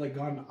dudes that have like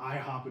gone to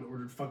IHOP and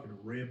ordered fucking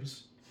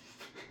ribs.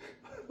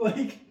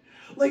 like,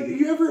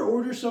 you ever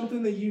order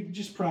something that you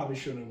just probably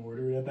shouldn't have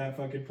ordered at that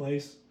fucking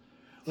place?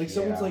 Like,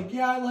 someone's Yeah. like,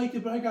 yeah, I liked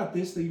it, but I got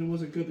this thing and it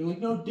wasn't good. They're like,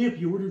 no, dip,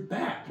 you ordered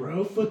that,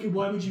 bro. Fucking,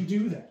 why would you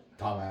do that?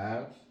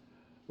 Dumbass.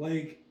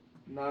 Like,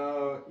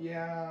 No,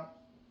 yeah.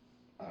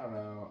 I don't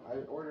know. I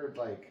ordered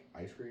like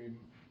ice cream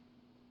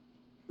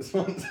this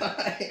one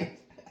time.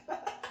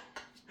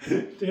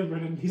 damn,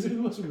 Brennan, these are the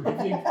most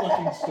riveting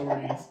fucking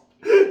stories.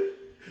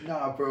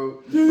 Nah,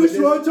 bro. Dude, this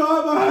But one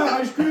time I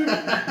had ice cream.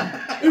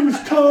 It was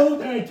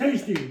cold and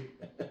tasty.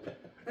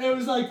 It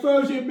was like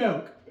frozen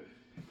milk.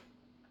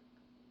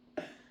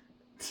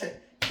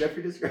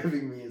 Jeffrey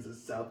describing me as a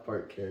South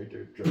Park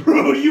character.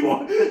 Bro, you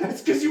are.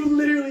 That's because you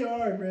literally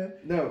are, man.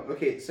 No,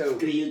 okay, so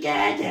You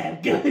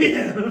goddamn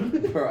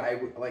good. bro,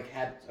 I like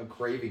had a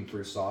craving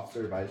for soft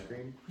serve ice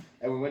cream,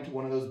 and we went to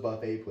one of those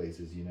buffet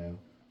places, you know,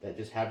 that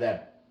just have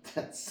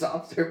that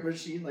soft serve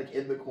machine like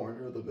in the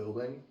corner of the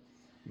building,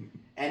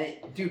 and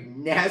it, dude,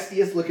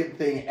 nastiest looking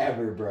thing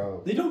ever,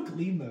 bro. They don't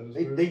clean those,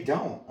 bro. They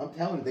don't. I'm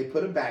telling you, they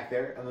put them back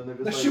there, and then they're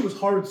just That like, shit was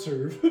hard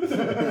serve.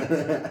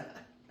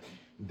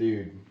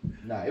 dude,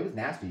 nah, it was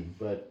nasty,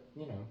 but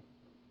you know,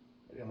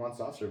 I didn't want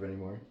soft serve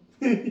anymore.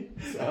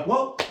 So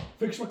Well,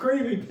 fix my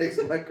craving. fix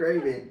my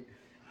craving.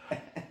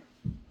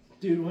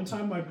 Dude, one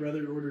time my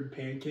brother ordered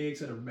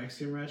pancakes at a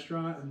Mexican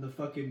restaurant, and the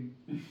fucking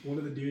one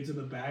of the dudes in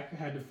the back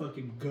had to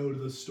fucking go to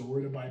the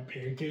store to buy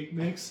pancake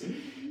mix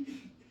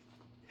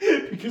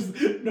because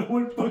no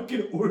one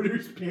fucking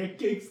orders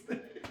pancakes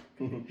there.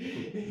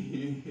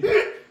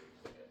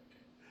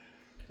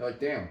 They're like,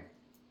 damn,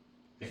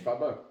 it's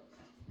 $5.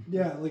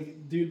 Yeah,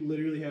 like, dude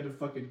literally had to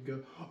fucking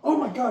go. Oh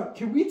my god,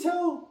 can we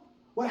tell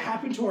what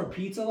happened to our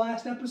pizza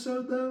last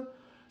episode, though?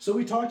 So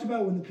we talked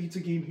about when the pizza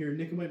came here,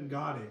 Nick went and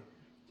got it.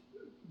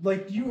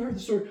 Like, you heard the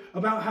story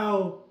about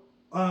how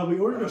we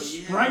ordered a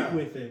Sprite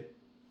with it,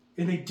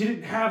 and they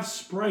didn't have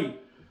Sprite.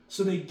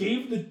 So they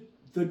gave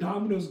the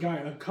Domino's guy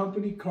a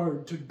company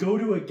card to go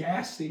to a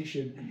gas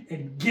station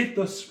and get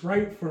the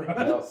Sprite for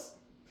us.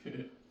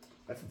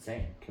 That's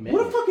insane.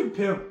 Commitment. What a fucking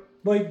pimp.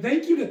 Like,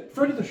 thank you to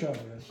friend of the show,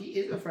 man. He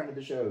is a friend of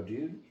the show,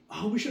 dude.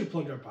 Oh, we should have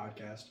plugged our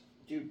podcast.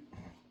 Dude,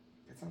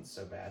 that sounds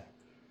so bad.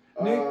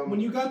 Nick, when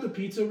you got the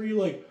pizza, were you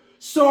like,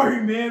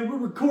 sorry, man, we're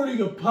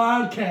recording a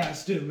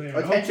podcast in there.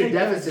 Attention I'll take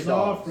deficit that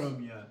dogs.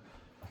 from you.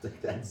 I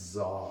think that's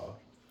Zaw.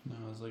 No,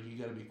 I was like, you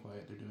gotta be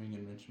quiet. They're doing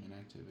enrichment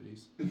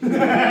activities.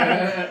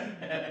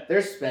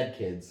 They're sped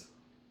kids.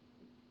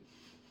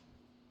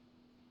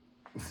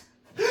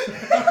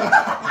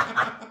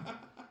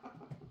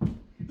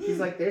 He's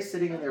like, they're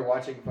sitting in there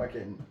watching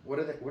fucking, what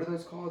are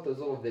those called? Those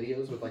little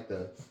videos with like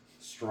the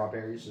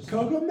strawberries just.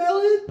 Cocoa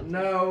melon?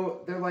 No,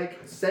 they're like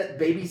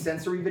baby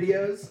sensory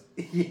videos.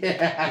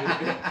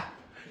 Yeah.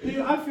 Dude,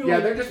 I feel Yeah,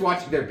 like they're just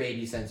watching their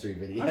baby sensory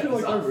videos. I feel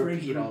like on our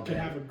friends repeat all group could day.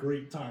 have a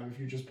great time if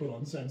you just put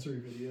on sensory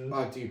videos.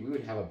 Oh, dude, we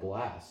would have a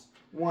blast.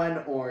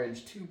 1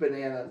 orange, 2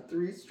 banana,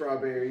 3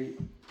 strawberry.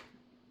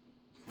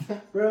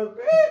 Bro,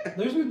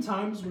 there's been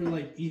times where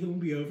like Ethan will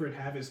be over and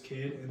have his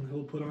kid, and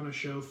he'll put on a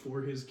show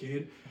for his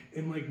kid,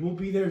 and like we'll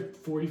be there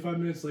 45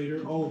 minutes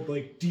later, all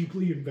like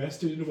deeply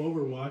invested in what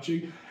we're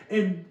watching,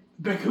 and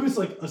Beckham is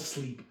like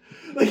asleep.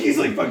 Like he's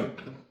like fucking.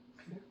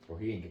 Bro,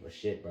 he didn't give a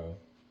shit, bro.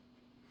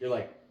 You're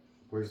like,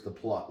 where's the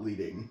plot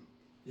leading?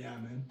 Yeah,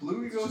 man.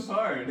 Bluey goes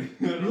hard.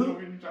 I don't know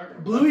what you're talking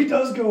about. Bluey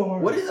does go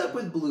hard. What is up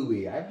with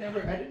Bluey? I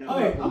didn't know.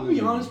 Okay, about I'll be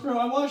Bluey. honest, bro.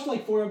 I watched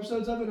like 4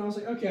 episodes of it, and I was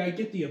like, okay, I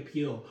get the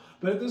appeal.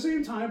 But at the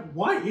same time,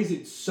 why is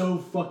it so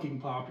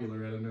fucking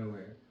popular out of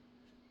nowhere?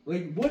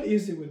 Like, what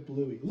is it with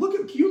Bluey?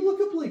 Can you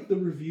look up like the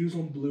reviews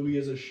on Bluey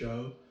as a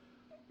show?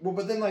 Well,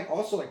 but then like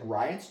also like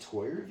Ryan's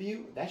toy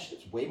review, that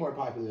shit's way more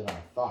popular than I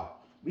thought.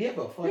 We have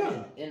a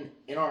fucking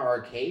in our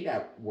arcade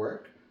at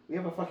work. We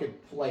have a fucking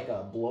like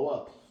a blow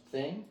up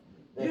thing.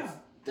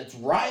 That's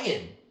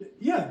Ryan.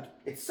 Yeah,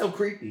 It's so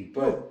creepy,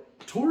 but bro.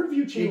 Tour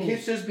review He channels.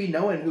 can't just be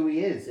knowing who he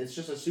is. It's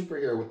just a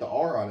superhero with the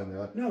R on him. They're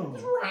like, No,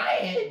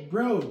 Ryan.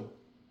 bro,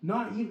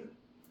 not even.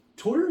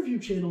 Tour review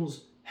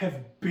channels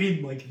have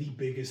been like the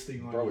biggest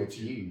thing on Bro, YouTube. it's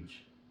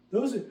huge.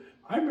 Those are,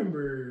 I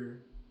remember.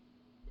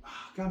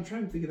 God, I'm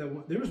trying to think of that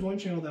one. There was one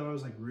channel that I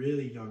was like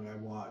really young. I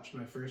watched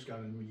when I first got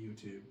into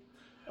YouTube.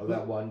 Oh,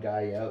 that one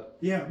guy, yep.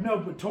 Yeah, no,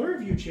 but tour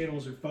review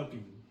channels are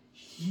fucking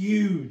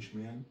huge,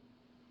 man.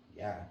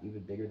 Yeah,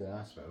 even bigger than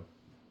us, bro.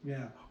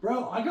 Yeah,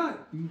 bro, I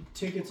got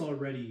tickets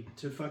already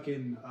to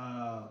fucking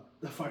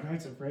the Five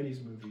Nights at Freddy's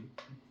movie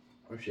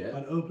Oh, shit.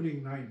 on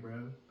opening night,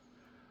 bro.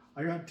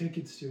 I got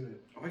tickets to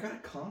it. Oh, I got a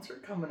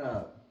concert coming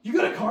up. You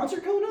got a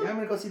concert coming Yeah, up? I'm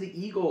gonna go see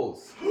the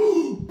Eagles.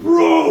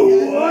 Bro,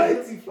 Yeah, what?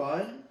 That'll be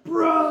fun.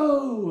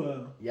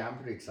 Bro! Yeah, I'm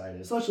pretty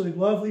excited. Such a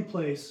lovely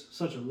place,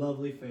 such a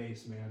lovely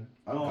face, man.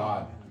 Oh,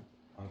 God. Man.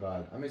 Oh,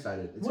 God. I'm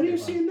excited. It's When are gonna you be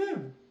fun. seeing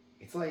them?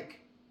 It's like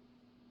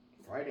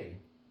Friday.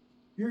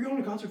 You're going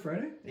to concert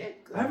Friday? Yeah.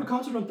 I have a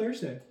concert on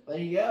Thursday. There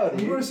you go, I'm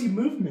dude. going to see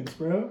Movements,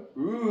 bro.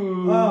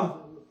 Ooh. I've-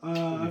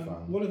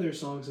 fun. one of their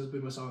songs has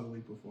been my song of the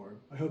week before.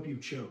 I Hope You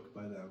Choke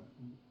by them.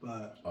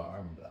 But Oh, I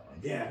remember that one.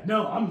 yeah,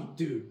 no,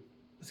 dude.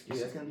 Dude,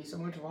 that's gonna be so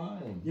much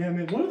fun. Yeah,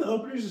 man. One of the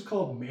openers is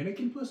called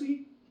Mannequin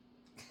Pussy.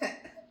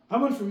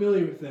 I'm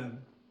unfamiliar with them.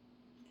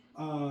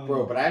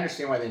 Bro, but I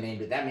understand why they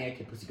named it. That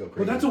mannequin pussy go But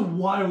crazy. that's a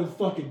wild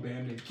fucking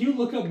band name. Can you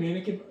look up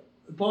Mannequin?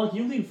 Bonk,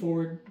 you lean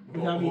forward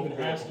without me even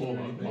asking you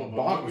anything.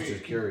 Bonk was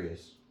just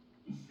curious.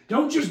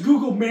 Don't just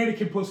Google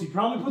Mannequin Pussy.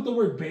 Probably put the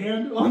word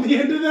band on the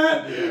end of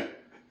that. Yeah.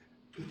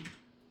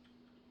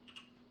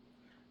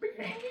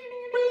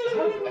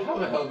 How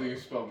the hell do you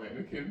spell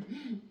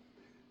mannequin?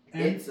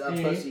 It's a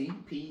pussy.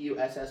 Pussy.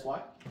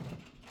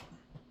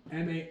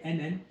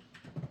 MANNEQUIN.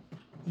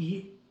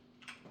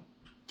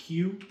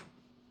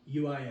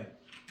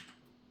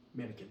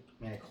 Mannequin.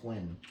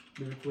 Mannequin.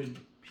 Mannequin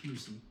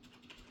Pussy.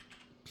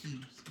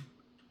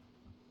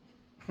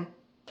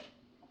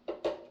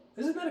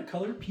 Isn't that a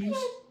color? Puce?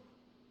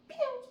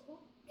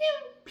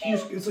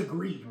 Puce. It's a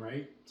green,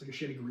 right? It's like a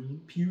shade of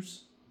green.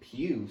 Puce.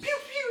 Puce.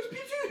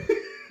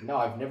 No,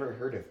 I've never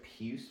heard of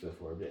puce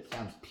before, but it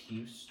sounds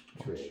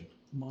putrid.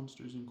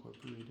 Monsters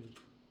Incorporated.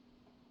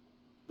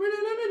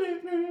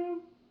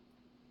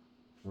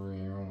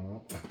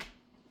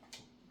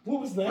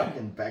 What was that?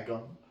 Fucking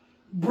Beckham.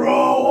 Bro,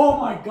 oh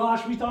my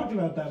gosh, we talked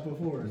about that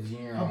before.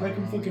 How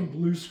Beckham fucking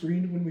blue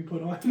screened when we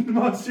put on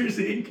Monsters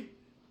Inc.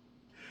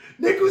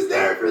 Nick was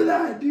there for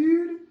that,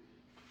 dude.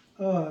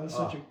 Oh, that was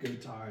such a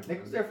good time.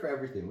 Nick was there for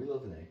everything. We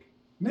love Nick.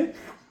 Nick.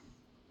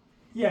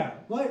 Yeah,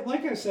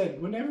 like I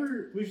said,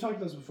 whenever we've talked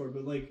about this before,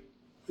 but like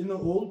in the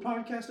old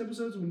podcast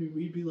episodes, when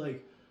we'd be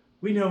like,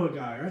 we know a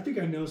guy, or I think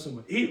I know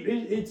someone.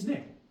 It's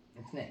Nick.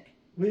 It's Nick.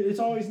 It's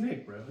always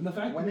Nick, bro. And the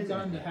fact When that we've is it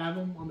gotten to Nick? have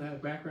him on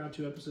that background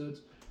 2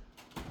 episodes.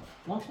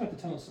 Mark's about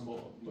to tell us something.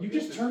 Well, You look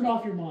just at turned this.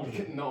 off your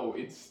monitor. No,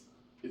 it's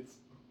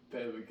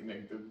barely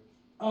connected.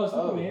 Oh, it's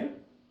not Oh. the man?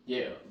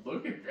 Yeah,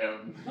 look at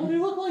them. No, they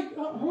look like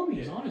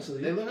homies,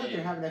 honestly. They look like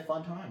they're having a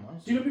fun time,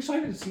 honestly. Dude, I'm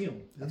excited to see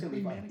them. That's gonna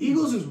be fun.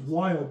 Eagles is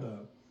wild,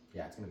 though.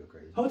 Yeah, it's gonna go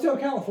crazy. Hotel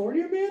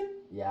California, man?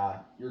 Yeah,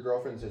 your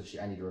girlfriend says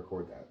I need to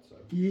record that, so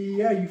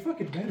Yeah, you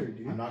fucking better,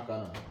 dude. I'm not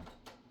gonna.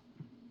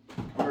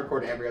 I'm gonna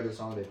record every other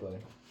song they play.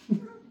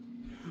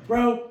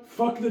 Bro,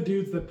 fuck the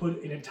dudes that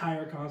put an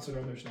entire concert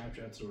on their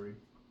Snapchat story.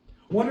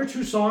 1 or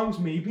 2 songs,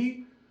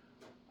 maybe.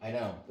 I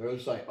know. They're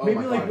just like, oh Maybe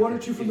my like God, 1 or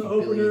 2 from the 50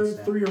 billion opener,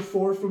 snaps. 3 or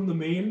 4 from the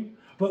main.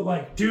 But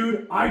like,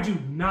 dude, I do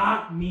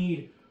not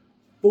need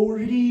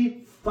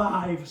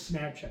 45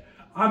 Snapchat.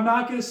 I'm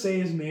not gonna say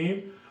his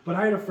name, but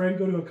I had a friend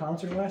go to a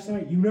concert last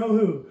night. You know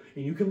who?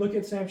 And you can look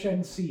at Snapchat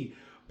and see.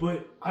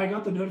 But I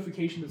got the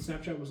notification that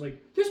Snapchat was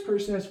like, this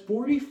person has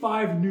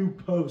 45 new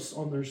posts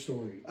on their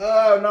story.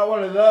 Oh, not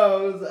one of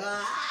those.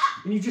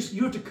 Ah! And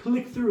you have to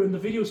click through, and the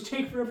videos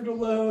take forever to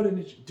load, and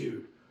it's,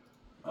 dude.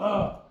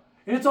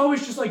 And it's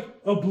always just like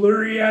a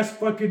blurry ass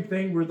fucking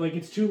thing where like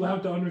it's too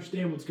loud to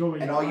understand what's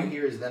going And on. all you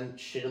hear is them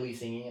shittily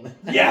singing.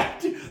 Yeah,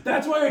 dude,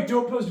 that's why I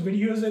don't post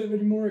videos of it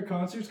anymore at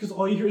concerts, because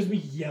all you hear is me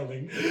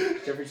yelling.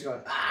 Jeffrey's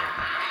going,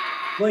 ah!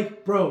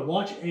 Like, bro,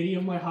 watch any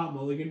of my Hot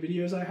Mulligan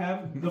videos I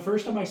have. The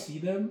first time I see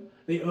them,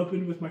 they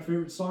opened with my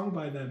favorite song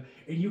by them,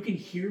 and you can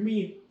hear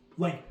me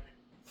like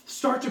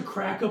start to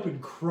crack up and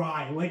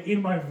cry, like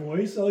in my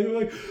voice. I'll be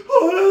like,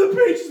 oh,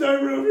 the pages I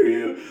wrote for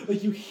you.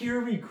 Like you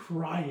hear me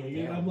crying,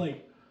 and I'm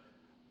like,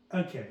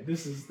 okay,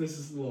 this is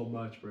a little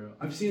much, bro.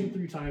 I've seen it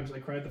 3 times. I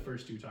cried the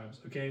first 2 times.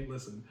 Okay,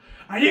 listen.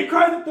 I didn't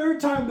cry the 3rd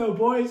time though,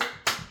 boys.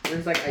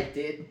 There's like, I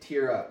did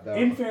tear up though.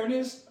 In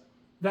fairness,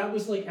 that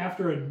was like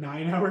after a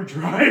 9-hour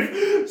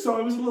drive, so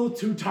I was a little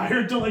too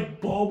tired to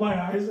like bawl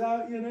my eyes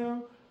out, you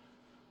know?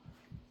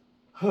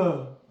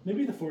 Huh.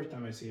 Maybe the 4th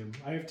time I see him.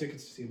 I have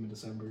tickets to see him in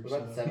December.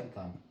 What about so the 7th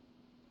time?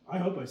 I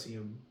hope I see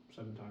him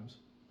 7 times.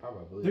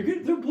 Probably. They're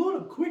good. They're blowing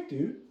up quick,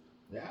 dude.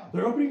 Yeah.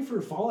 They're opening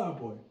for Fall Out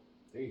Boy.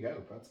 There you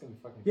go. That's gonna be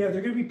fucking. Yeah,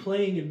 they're gonna be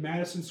playing in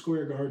Madison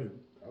Square Garden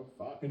Oh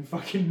fuck. in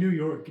fucking New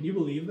York. Can you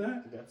believe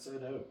that? Dude, that's so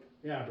dope.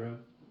 Yeah, bro.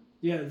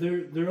 Yeah,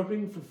 they're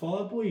opening for Fall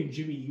Out Boy and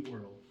Jimmy Eat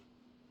World,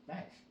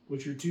 Nice.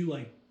 which are 2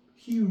 like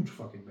huge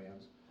fucking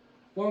bands.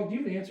 Well, do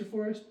you have an answer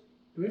for us?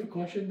 Do we have a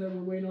question that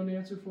we're waiting on an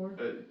answer for?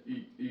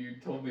 You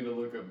told me to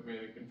look up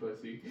mannequin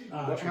pussy.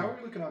 How are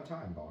we looking on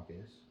time,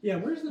 Bacchus? Yeah,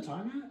 where's the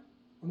time at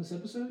on this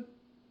episode?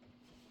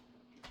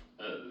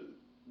 Do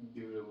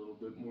it a little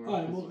bit more.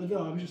 Oh, well,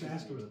 no, I was just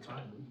asking where the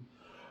time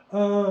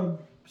was.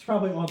 It's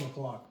probably on the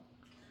clock.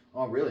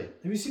 Oh, really?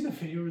 Have you seen the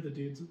video where the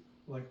dude's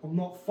like, I'm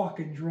not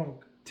fucking drunk.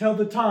 Tell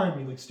the time.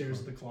 He like stares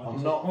at the clock. I'm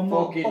He's not like,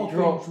 fucking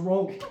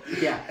drunk.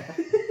 Yeah.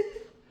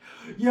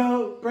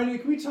 Yo, Brendan,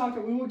 can we talk?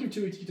 We won't give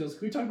too many details.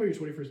 Can we talk about your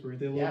 21st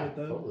birthday a little Yeah, bit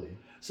though? totally.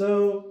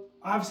 So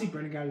obviously,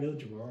 Brendan got a little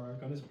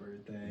drunk on his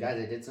birthday.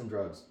 Guys, I did some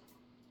drugs.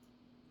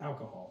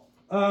 Alcohol.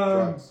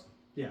 Drugs.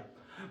 Yeah,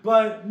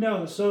 but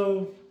no.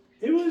 So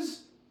it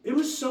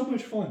was so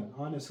much fun,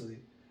 honestly.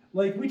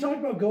 Like we talked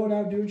about going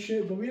out and doing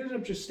shit, but we ended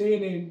up just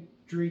staying in,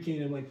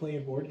 drinking, and like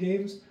playing board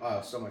games.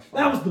 Oh, so much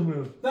fun. That was the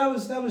move. That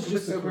was just was the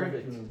so correct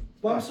perfect.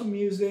 move. Bump Yeah. some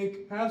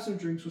music, have some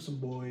drinks with some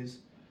boys.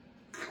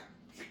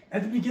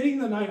 At the beginning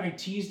of the night, I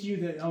teased you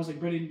that I was like,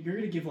 Brendan, you're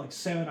gonna give like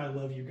 7 "I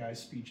love you"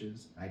 guys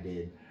speeches. I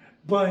did.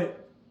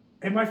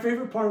 And my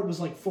favorite part was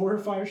like 4 or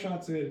 5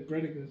 shots in.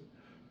 Brendan goes,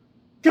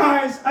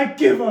 "Guys, I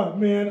give up,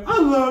 man. I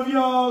love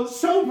y'all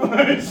so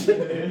much."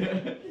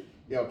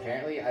 Yo,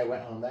 apparently I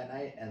went home that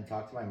night and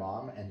talked to my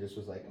mom and just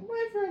was like,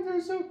 my friends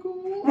are so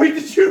cool. Wait,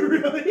 did you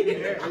really?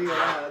 Apparently,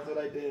 yeah, that's what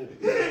I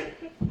did.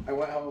 I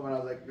went home and I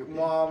was like,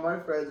 Mom, my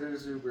friends are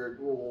super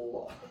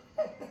cool.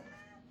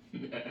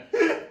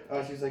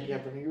 Oh, she's like, yeah,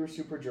 but you were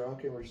super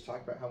drunk and we're just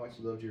talking about how much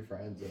you loved your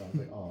friends. And I was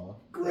like, aw.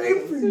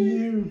 Great for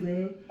you,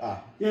 bro.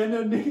 Ah, Yeah,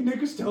 no, Nick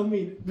was telling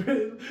me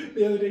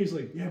the other day, he's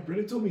like, yeah,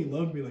 Brendan told me he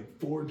loved me like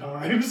 4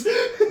 times.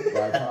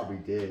 well, I probably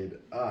did.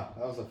 Ah,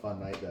 that was a fun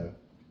night though.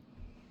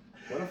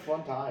 What a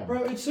fun time.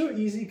 Bro, it's so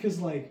easy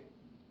because, like,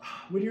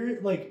 when you're,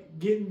 like,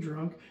 getting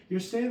drunk, you're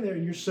standing there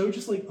and you're so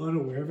just, like,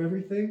 unaware of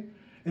everything.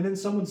 And then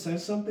someone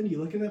says something,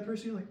 you look at that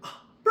person, you're like,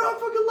 oh, bro, I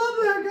fucking love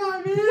that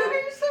guy, man.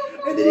 You're so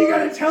cool. And then you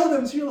gotta tell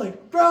them, so you're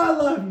like, bro, I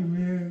love you,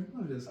 man.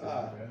 Love this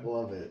guy, man.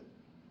 Love it.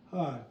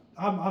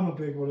 I'm a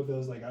big one of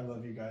those, like, I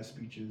love you guys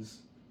speeches.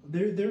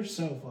 They're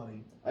so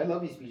funny. I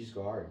love these speeches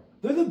go hard.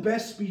 They're the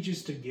best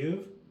speeches to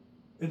give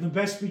and the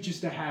best speeches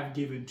to have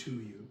given to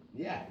you.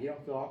 Yeah, you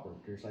don't feel awkward.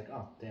 You're just like,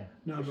 oh, damn.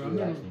 No, Wish bro. I you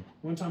remember liked me.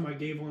 one time I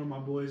gave one of my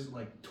boys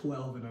like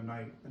 12 in a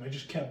night, and I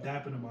just kept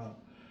dapping him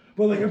up.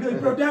 But like, I'd be like,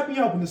 bro, dap me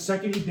up. And the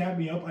second he'd dap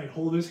me up, I'd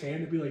hold his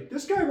hand and be like,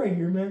 this guy right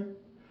here, man.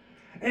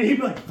 And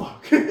he'd be like,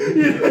 fuck. You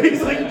know,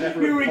 he's like,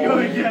 here we go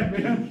again,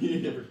 man.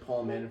 Never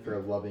pull him in for a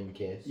loving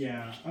kiss.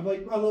 Yeah. I'm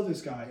like, I love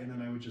this guy. And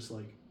then I would just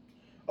like,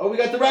 Oh, we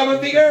got the ramen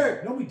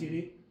finger! no, we did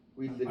it.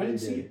 We I literally didn't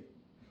see did. it.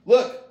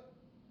 Look!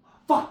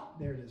 Fuck.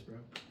 There it is, bro.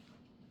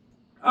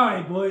 All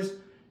right, boys.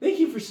 Thank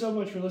you for so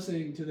much for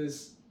listening to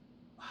this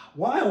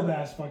wild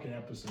ass fucking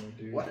episode,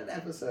 dude. What an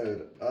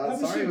episode.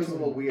 Episode Sorry it was a 20.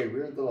 little weird. We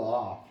were a little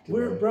off. today.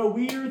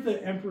 We're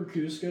the Emperor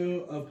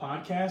Cusco of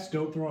podcasts.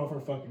 Don't throw off our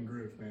fucking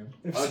groove, man.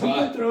 If Oh, someone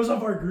God. throws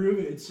off our groove,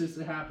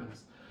 it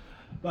happens.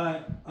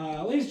 But,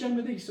 ladies and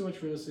gentlemen, thank you so much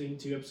for listening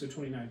to episode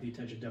 29 of the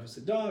Attention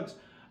Deficit Dogs.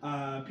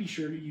 Be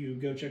sure you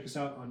go check us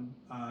out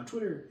on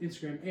Twitter,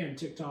 Instagram, and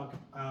TikTok,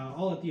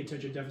 all at the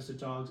Attention Deficit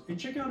Dogs. And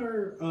check out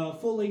our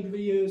full-length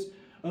videos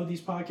of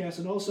these podcasts,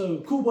 and also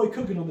Cool Boy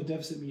Cooking on the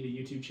Deficit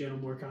Media YouTube channel.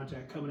 More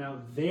content coming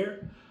out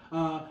there.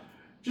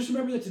 Just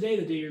remember that today,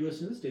 the day you're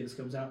listening to this day this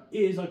comes out,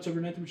 is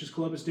October 9th, which is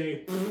Columbus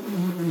Day.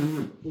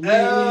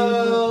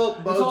 Oh,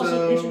 It's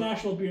also bozo.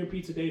 International Beer and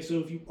Pizza Day, so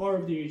if you are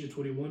of the age of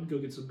 21, go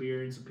get some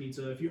beer and some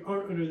pizza. If you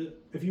are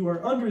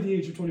under the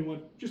age of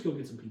 21, just go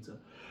get some pizza.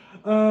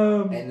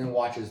 And then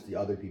watches the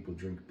other people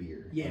drink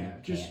beer. Yeah,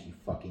 And you just- can't, you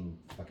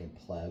fucking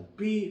pleb.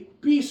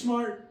 Be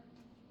smart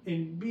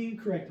and be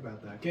correct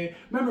about that, okay?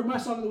 Remember, my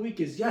song of the week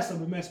is Yes,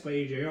 I'm a Mess by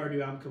AJR.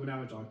 New album coming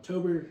out in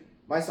October.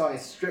 My song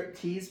is Strip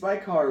Tease by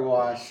Car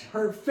Wash.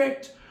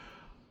 Perfect.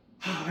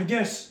 I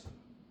guess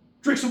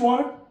drink some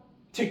water,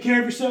 take care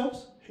of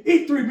yourselves,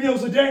 eat 3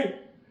 meals a day,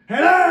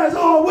 and as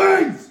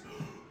always,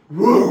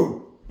 woo!